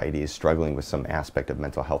anxiety, is struggling with some aspect of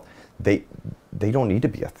mental health, they don't need to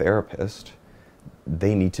be a therapist.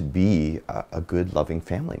 They need to be a good, loving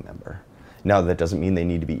family member. Now, that doesn't mean they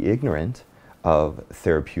need to be ignorant of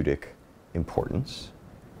therapeutic importance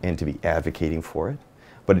and to be advocating for it.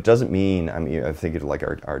 But it doesn't mean, I mean, I think of like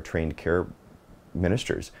our trained care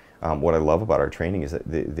ministers. What I love about our training is that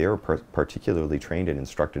they're particularly trained and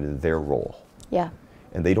instructed in their role. Yeah.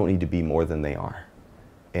 And they don't need to be more than they are.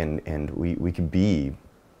 And we can be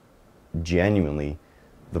genuinely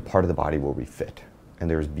the part of the body where we fit. And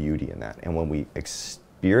there's beauty in that. And when we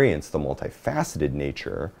experience the multifaceted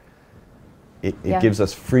nature, it gives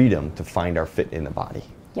us freedom to find our fit in the body.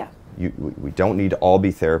 Yeah. We don't need to all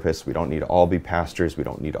be therapists. We don't need to all be pastors. We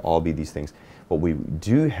don't need to all be these things. What we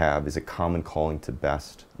do have is a common calling to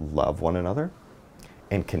best love one another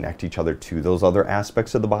and connect each other to those other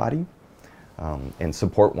aspects of the body, and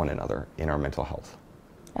support one another in our mental health.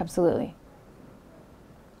 Absolutely.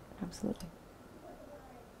 Absolutely.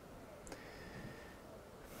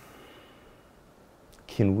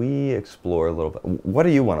 Can we explore a little bit? What do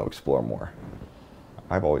you want to explore more?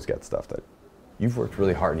 I've always got stuff that you've worked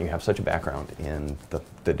really hard and you have such a background in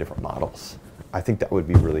the different models. I think that would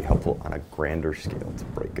be really helpful on a grander scale to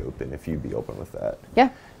break open, if you'd be open with that. Yeah.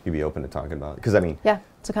 You'd be open to talking about it. Because I mean. Yeah.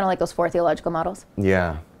 So kind of like those 4 theological models.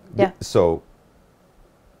 Yeah. Yeah. So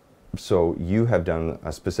you have done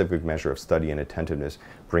a specific measure of study and attentiveness,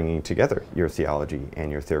 bringing together your theology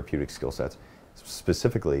and your therapeutic skill sets,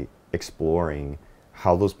 specifically exploring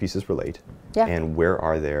how those pieces relate, and where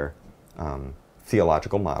are there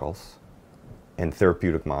theological models and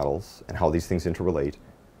therapeutic models and how these things interrelate.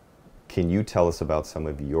 Can you tell us about some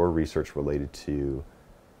of your research related to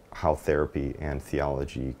how therapy and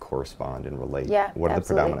theology correspond and relate? Yeah, what are absolutely.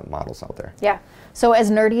 the predominant models out there? Yeah. So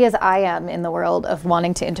as nerdy as I am in the world of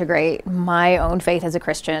wanting to integrate my own faith as a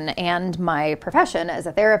Christian and my profession as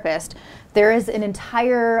a therapist, there is an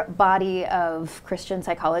entire body of Christian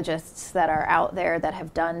psychologists that are out there that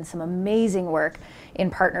have done some amazing work in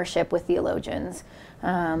partnership with theologians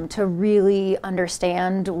to really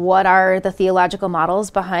understand what are the theological models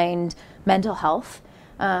behind mental health,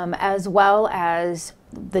 as well as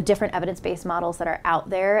the different evidence-based models that are out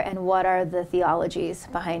there and what are the theologies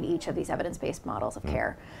behind each of these evidence-based models of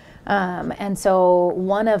care. And so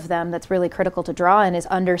one of them that's really critical to draw in is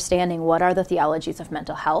understanding what are the theologies of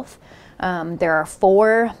mental health. There are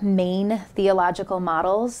 4 main theological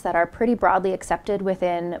models that are pretty broadly accepted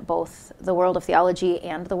within both the world of theology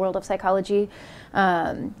and the world of psychology.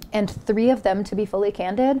 And 3 of them, to be fully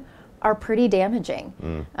candid, are pretty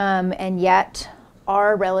damaging, and yet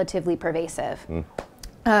are relatively pervasive.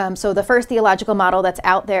 So the first theological model that's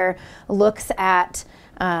out there looks at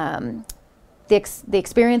the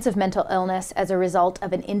experience of mental illness as a result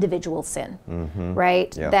of an individual sin,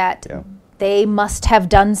 right? That they must have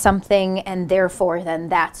done something, and therefore then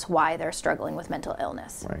that's why they're struggling with mental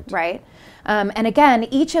illness, right? And again,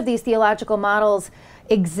 each of these theological models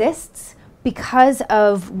exists because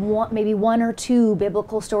of maybe 1 or 2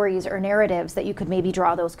 biblical stories or narratives that you could maybe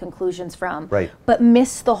draw those conclusions from, but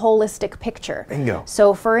miss the holistic picture. Bingo.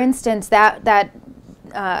 So for instance, that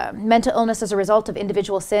mental illness as a result of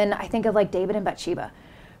individual sin, I think of like David and Bathsheba,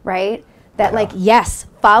 right? That like, yes,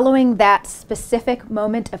 following that specific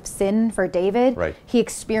moment of sin for David, he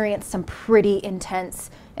experienced some pretty intense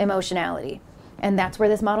emotionality. And that's where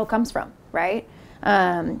this model comes from, right?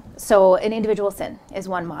 So an individual sin is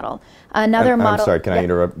one model. Another model. I'm sorry, can I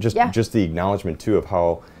interrupt? Just the acknowledgement too of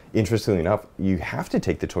how, interestingly enough, you have to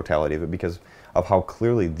take the totality of it because of how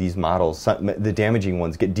clearly these models, the damaging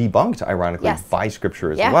ones, get debunked, ironically, by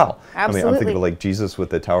Scripture as well. Absolutely. I mean, I'm thinking of like Jesus with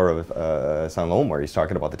the Tower of Siloam, where he's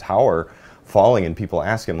talking about the tower falling, and people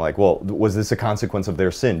ask him like, well, was this a consequence of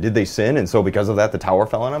their sin? Did they sin? And so because of that, the tower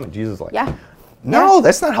fell on them? And Jesus is like, no,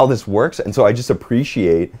 that's not how this works. And so I just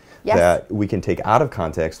appreciate that we can take out of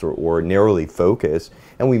context or narrowly focus,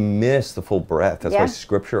 and we miss the full breadth. That's why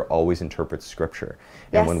Scripture always interprets Scripture.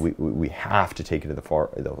 And when we have to take it to the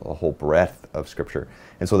whole breadth of Scripture.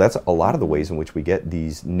 And so that's a lot of the ways in which we get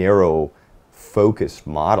these narrow, focused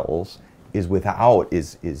models is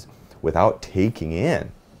without taking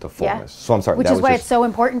in the fullness. So I'm sorry. Which is why it's so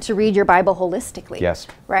important to read your Bible holistically. Yes.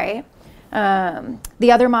 Right?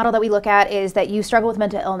 The other model that we look at is that you struggle with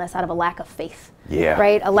mental illness out of a lack of faith.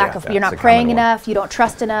 Right? A lack of, you're not praying enough, you don't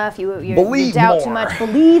trust enough, you doubt too much,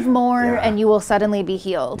 believe more, and you will suddenly be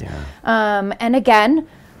healed. And again,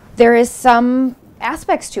 there is some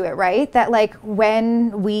aspects to it, right? That like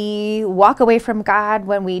when we walk away from God,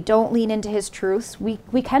 when we don't lean into His truths,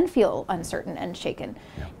 we can feel uncertain and shaken.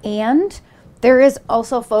 And there is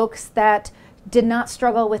also folks that did not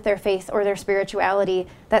struggle with their faith or their spirituality,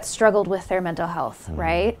 that struggled with their mental health,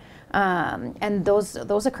 right? And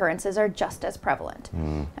those occurrences are just as prevalent.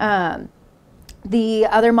 The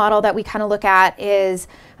other model that we kind of look at is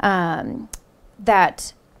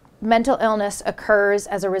that mental illness occurs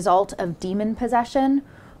as a result of demon possession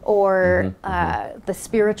or the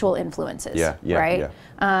spiritual influences, right?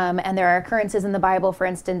 And there are occurrences in the Bible, for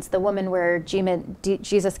instance, the woman where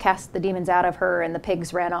Jesus cast the demons out of her and the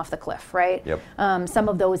pigs ran off the cliff, right? Some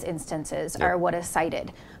of those instances are what is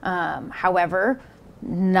cited. However,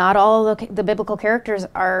 not all the biblical characters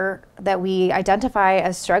that we identify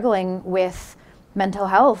as struggling with mental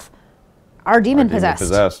health are demon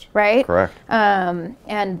possessed, right? Correct.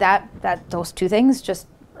 And that those two things just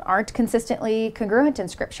aren't consistently congruent in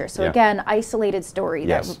Scripture. So again, isolated story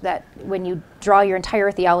that when you draw your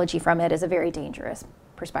entire theology from it is a very dangerous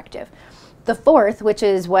perspective. The fourth, which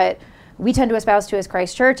is what we tend to espouse to as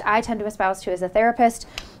Christ Church, I tend to espouse to as a therapist,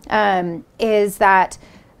 is that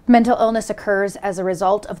mental illness occurs as a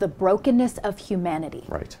result of the brokenness of humanity.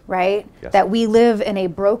 Right? Yes. That we live in a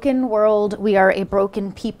broken world. We are a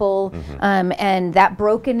broken people. And that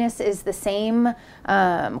brokenness is the same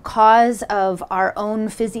cause of our own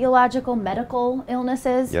physiological, medical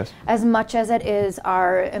illnesses as much as it is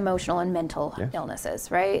our emotional and mental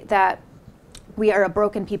illnesses, right? That we are a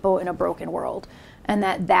broken people in a broken world. And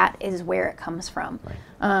that is where it comes from.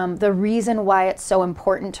 The reason why it's so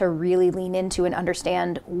important to really lean into and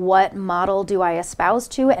understand what model do I espouse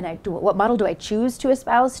to and what model do I choose to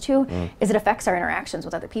espouse to is it affects our interactions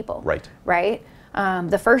with other people. Right?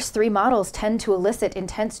 The first 3 models tend to elicit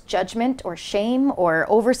intense judgment or shame or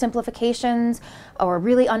oversimplifications or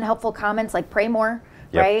really unhelpful comments like pray more,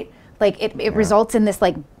 right? Like it results in this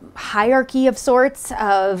like hierarchy of sorts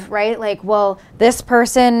of, right? Like, well, this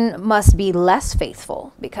person must be less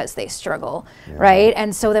faithful because they struggle, right?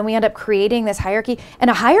 And so then we end up creating this hierarchy, and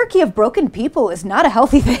a hierarchy of broken people is not a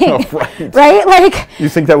healthy thing, right? Like, you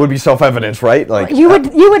think that would be self-evident, right? Like you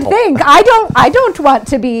would think. I don't want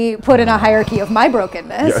to be put in a hierarchy of my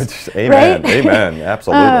brokenness. Amen. Right? Amen.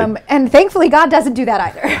 Absolutely. And thankfully, God doesn't do that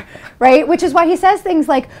either. right? Which is why he says things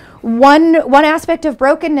like one aspect of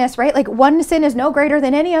brokenness, right? Like one sin is no greater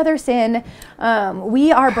than any other sin.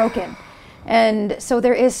 We are broken. And so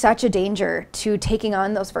there is such a danger to taking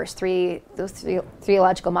on those three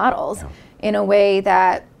theological models in a way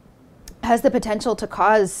that has the potential to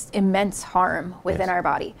cause immense harm within our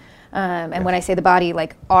body. And when I say the body,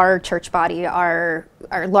 like our church body, our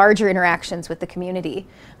larger interactions with the community,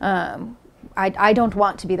 I don't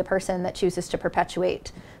want to be the person that chooses to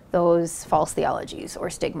perpetuate those false theologies or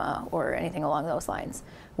stigma or anything along those lines.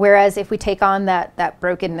 Whereas if we take on that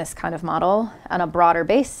brokenness kind of model on a broader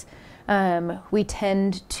base, we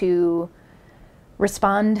tend to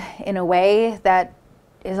respond in a way that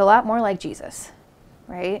is a lot more like Jesus,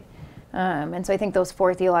 right? And so I think those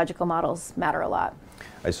 4 theological models matter a lot.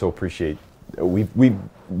 I so appreciate, we've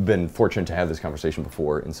been fortunate to have this conversation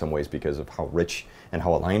before in some ways because of how rich and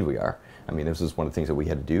how aligned we are. I mean, this is one of the things that we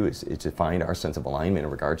had to do is to find our sense of alignment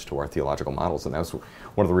in regards to our theological models. And that was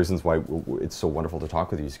one of the reasons why it's so wonderful to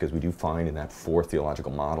talk with you, is because we do find in that 4th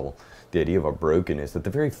theological model the idea of a brokenness, that the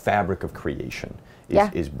very fabric of creation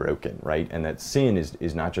is broken, right? And that sin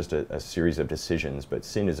is not just a series of decisions, but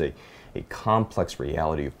sin is a complex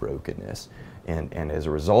reality of brokenness. And as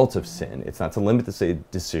a result of sin, it's not to limit to say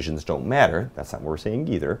decisions don't matter. That's not what we're saying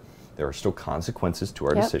either. There are still consequences to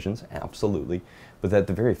our decisions, absolutely. But that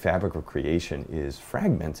the very fabric of creation is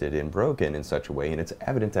fragmented and broken in such a way, and it's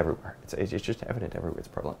evident everywhere. It's just evident everywhere. It's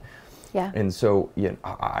prevalent. Yeah. And so,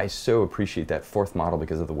 I so appreciate that 4th model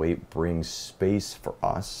because of the way it brings space for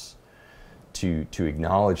us to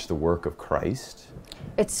acknowledge the work of Christ.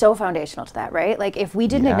 It's so foundational to that, right? Like if we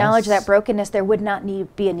didn't acknowledge that brokenness, there would not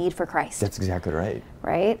be a need for Christ. That's exactly right.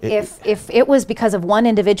 Right? If it was because of one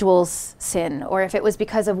individual's sin, or if it was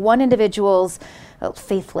because of one individual's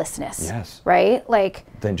faithlessness, right? Like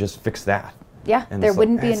then just fix that. Yeah, and there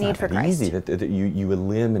wouldn't be a need for Christ. Easy. That you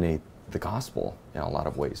eliminate the gospel in a lot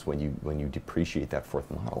of ways when you depreciate that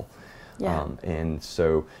 4th model. Yeah. And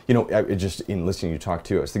so, just in listening to you talk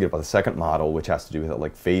too, I was thinking about the 2nd model, which has to do with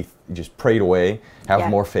like faith, just pray it away, have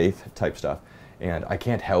more faith type stuff. And I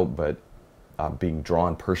can't help but being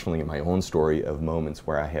drawn personally in my own story of moments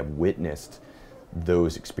where I have witnessed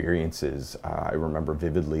those experiences. I remember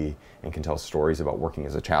vividly and can tell stories about working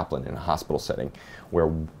as a chaplain in a hospital setting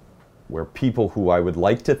where people who I would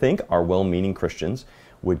like to think are well-meaning Christians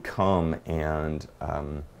would come and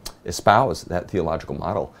espouse that theological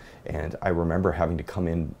model. And I remember having to come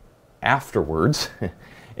in afterwards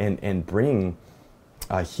and bring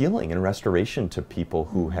healing and restoration to people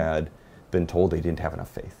who had been told they didn't have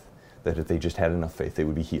enough faith, that if they just had enough faith, they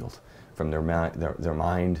would be healed from their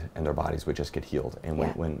mind and their bodies would just get healed. And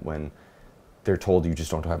when they're told you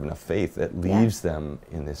just don't have enough faith, that leaves them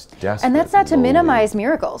in this desperate. And that's not to minimize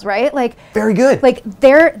miracles, right? Like very good. Like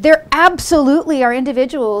there absolutely are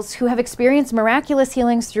individuals who have experienced miraculous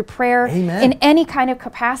healings through prayer in any kind of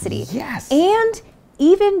capacity. Yes. And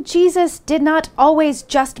even Jesus did not always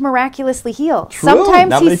just miraculously heal. True.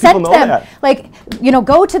 Sometimes Not he many sent people know them, that. like,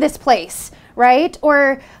 go to this place. Right?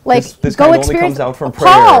 Or like this go kind experience only comes out from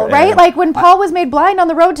Paul, prayer, right? Like when Paul was made blind on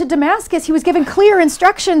the road to Damascus, he was given clear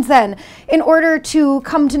instructions then in order to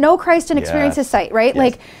come to know Christ and experience his sight, right? Yes.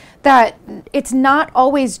 Like that it's not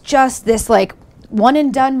always just this like one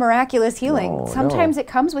and done miraculous healing. No, Sometimes it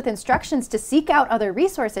comes with instructions to seek out other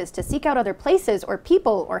resources, to seek out other places or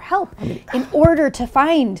people or help in order to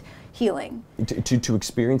find healing. To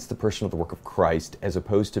experience the person of the work of Christ as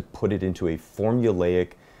opposed to put it into a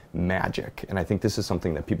formulaic magic. And I think this is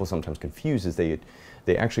something that people sometimes confuse, is they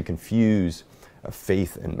actually confuse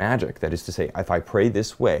faith and magic. That is to say, if I pray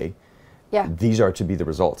this way, these are to be the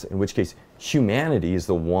results. In which case, humanity is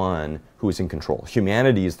the one who is in control.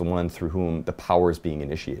 Humanity is the one through whom the power is being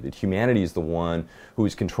initiated. Humanity is the one who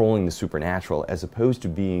is controlling the supernatural, as opposed to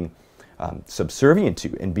being subservient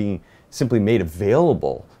to and being simply made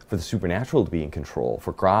available for the supernatural to be in control,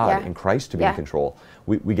 for God and Christ to be in control.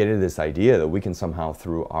 We get into this idea that we can somehow,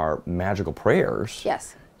 through our magical prayers,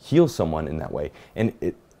 heal someone in that way. And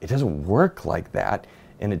it doesn't work like that.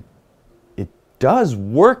 And it does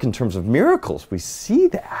work in terms of miracles. We see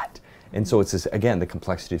that. And so it's this, again, the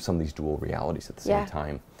complexity of some of these dual realities at the same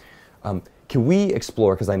time. Can we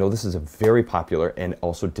explore, because I know this is a very popular and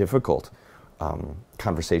also difficult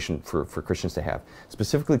conversation for Christians to have,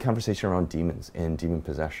 specifically conversation around demons and demon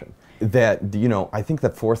possession. That, I think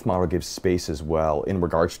that 4th model gives space as well in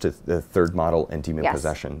regards to the 3rd model and demon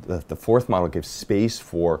possession. The 4th model gives space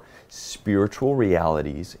for spiritual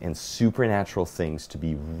realities and supernatural things to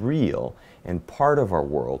be real and part of our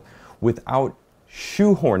world without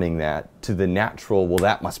shoehorning that to the natural, well,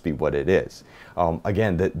 that must be what it is.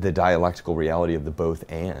 Again, the dialectical reality of the both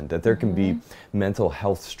and, that there can be mental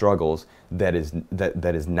health struggles that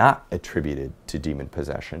is not attributed to demon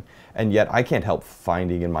possession. And yet I can't help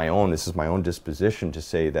finding in my own, this is my own disposition to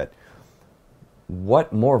say that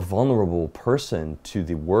what more vulnerable person to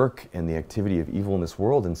the work and the activity of evil in this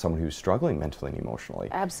world than someone who's struggling mentally and emotionally?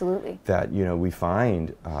 Absolutely. That, we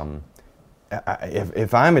find,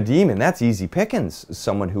 if I'm a demon, that's easy pickings.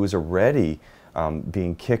 Someone who is already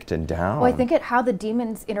being kicked and down. Well, I think at how the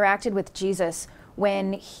demons interacted with Jesus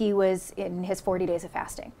when he was in his 40 days of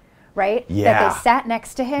fasting, right? Yeah. That they sat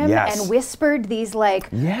next to him and whispered these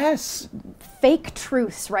fake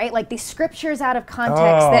truths, right? Like these scriptures out of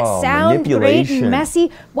context that sound great and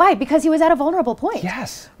messy. Why? Because he was at a vulnerable point.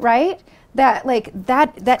 Yes. Right? That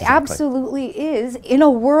exactly. Absolutely is in a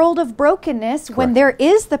world of brokenness. Correct. When there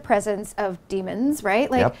is the presence of demons, right?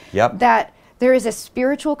 Like that there is a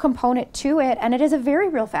spiritual component to it, and it is a very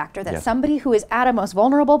real factor that somebody who is at a most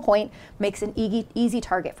vulnerable point makes an easy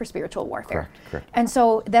target for spiritual warfare. Correct. And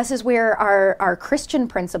so this is where our Christian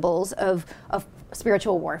principles of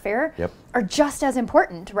spiritual warfare are just as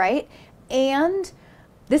important, right? And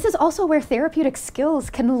this is also where therapeutic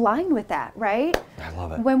skills can align with that, right? I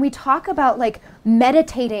love it. When we talk about like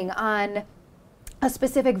meditating on a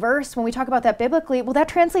specific verse, when we talk about that biblically, well, that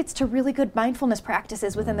translates to really good mindfulness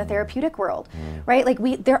practices within the therapeutic world, right? Like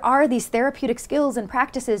there are these therapeutic skills and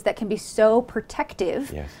practices that can be so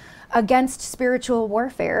protective against spiritual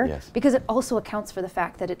warfare because it also accounts for the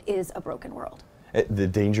fact that it is a broken world. The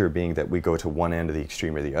danger being that we go to one end of the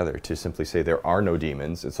extreme or the other, to simply say there are no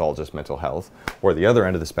demons, it's all just mental health, or the other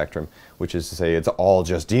end of the spectrum, which is to say it's all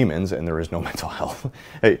just demons and there is no mental health.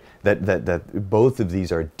 That both of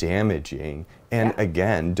these are damaging and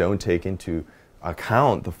again don't take into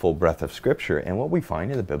account the full breadth of Scripture and what we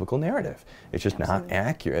find in the biblical narrative. It's just not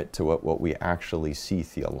accurate to what we actually see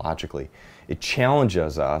theologically. It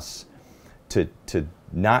challenges us to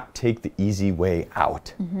not take the easy way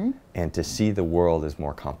out and to see the world as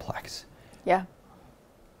more complex. Yeah.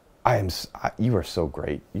 You are so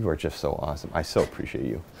great. You are just so awesome. I so appreciate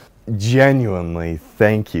you. Genuinely,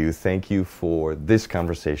 thank you. Thank you for this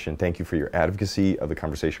conversation. Thank you for your advocacy of the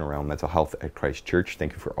conversation around mental health at Christ Church.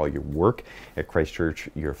 Thank you for all your work at Christ Church,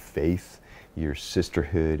 your faith, your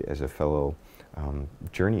sisterhood as a fellow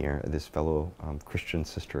journeyer, this fellow Christian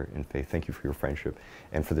sister in faith. Thank you for your friendship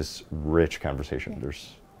and for this rich conversation.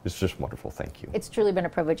 It's just wonderful. Thank you. It's truly been a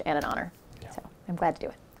privilege and an honor. So I'm glad to do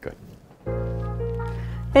it. Good.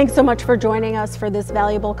 Thanks so much for joining us for this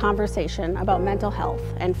valuable conversation about mental health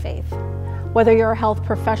and faith. Whether you're a health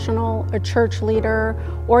professional, a church leader,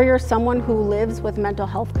 or you're someone who lives with mental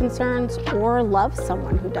health concerns or loves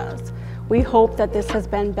someone who does, we hope that this has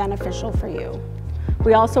been beneficial for you.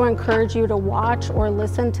 We also encourage you to watch or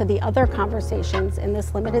listen to the other conversations in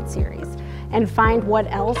this limited series and find what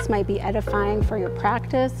else might be edifying for your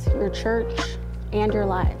practice, your church, and your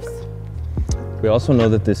lives. We also know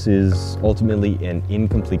that this is ultimately an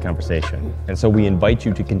incomplete conversation, and so we invite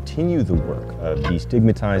you to continue the work of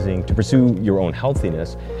destigmatizing, to pursue your own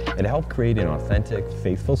healthiness, and to help create an authentic,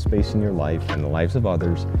 faithful space in your life and the lives of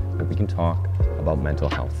others where we can talk about mental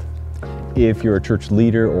health. If you're a church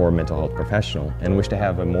leader or a mental health professional and wish to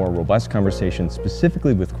have a more robust conversation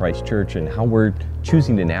specifically with Christ Church and how we're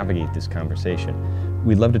choosing to navigate this conversation,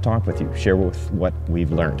 we'd love to talk with you, share with what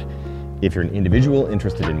we've learned. If you're an individual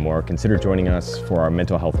interested in more, consider joining us for our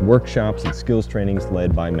mental health workshops and skills trainings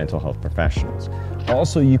led by mental health professionals.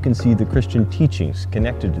 Also, you can see the Christian teachings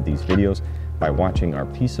connected to these videos by watching our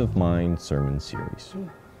Peace of Mind sermon series.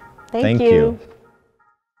 Thank you.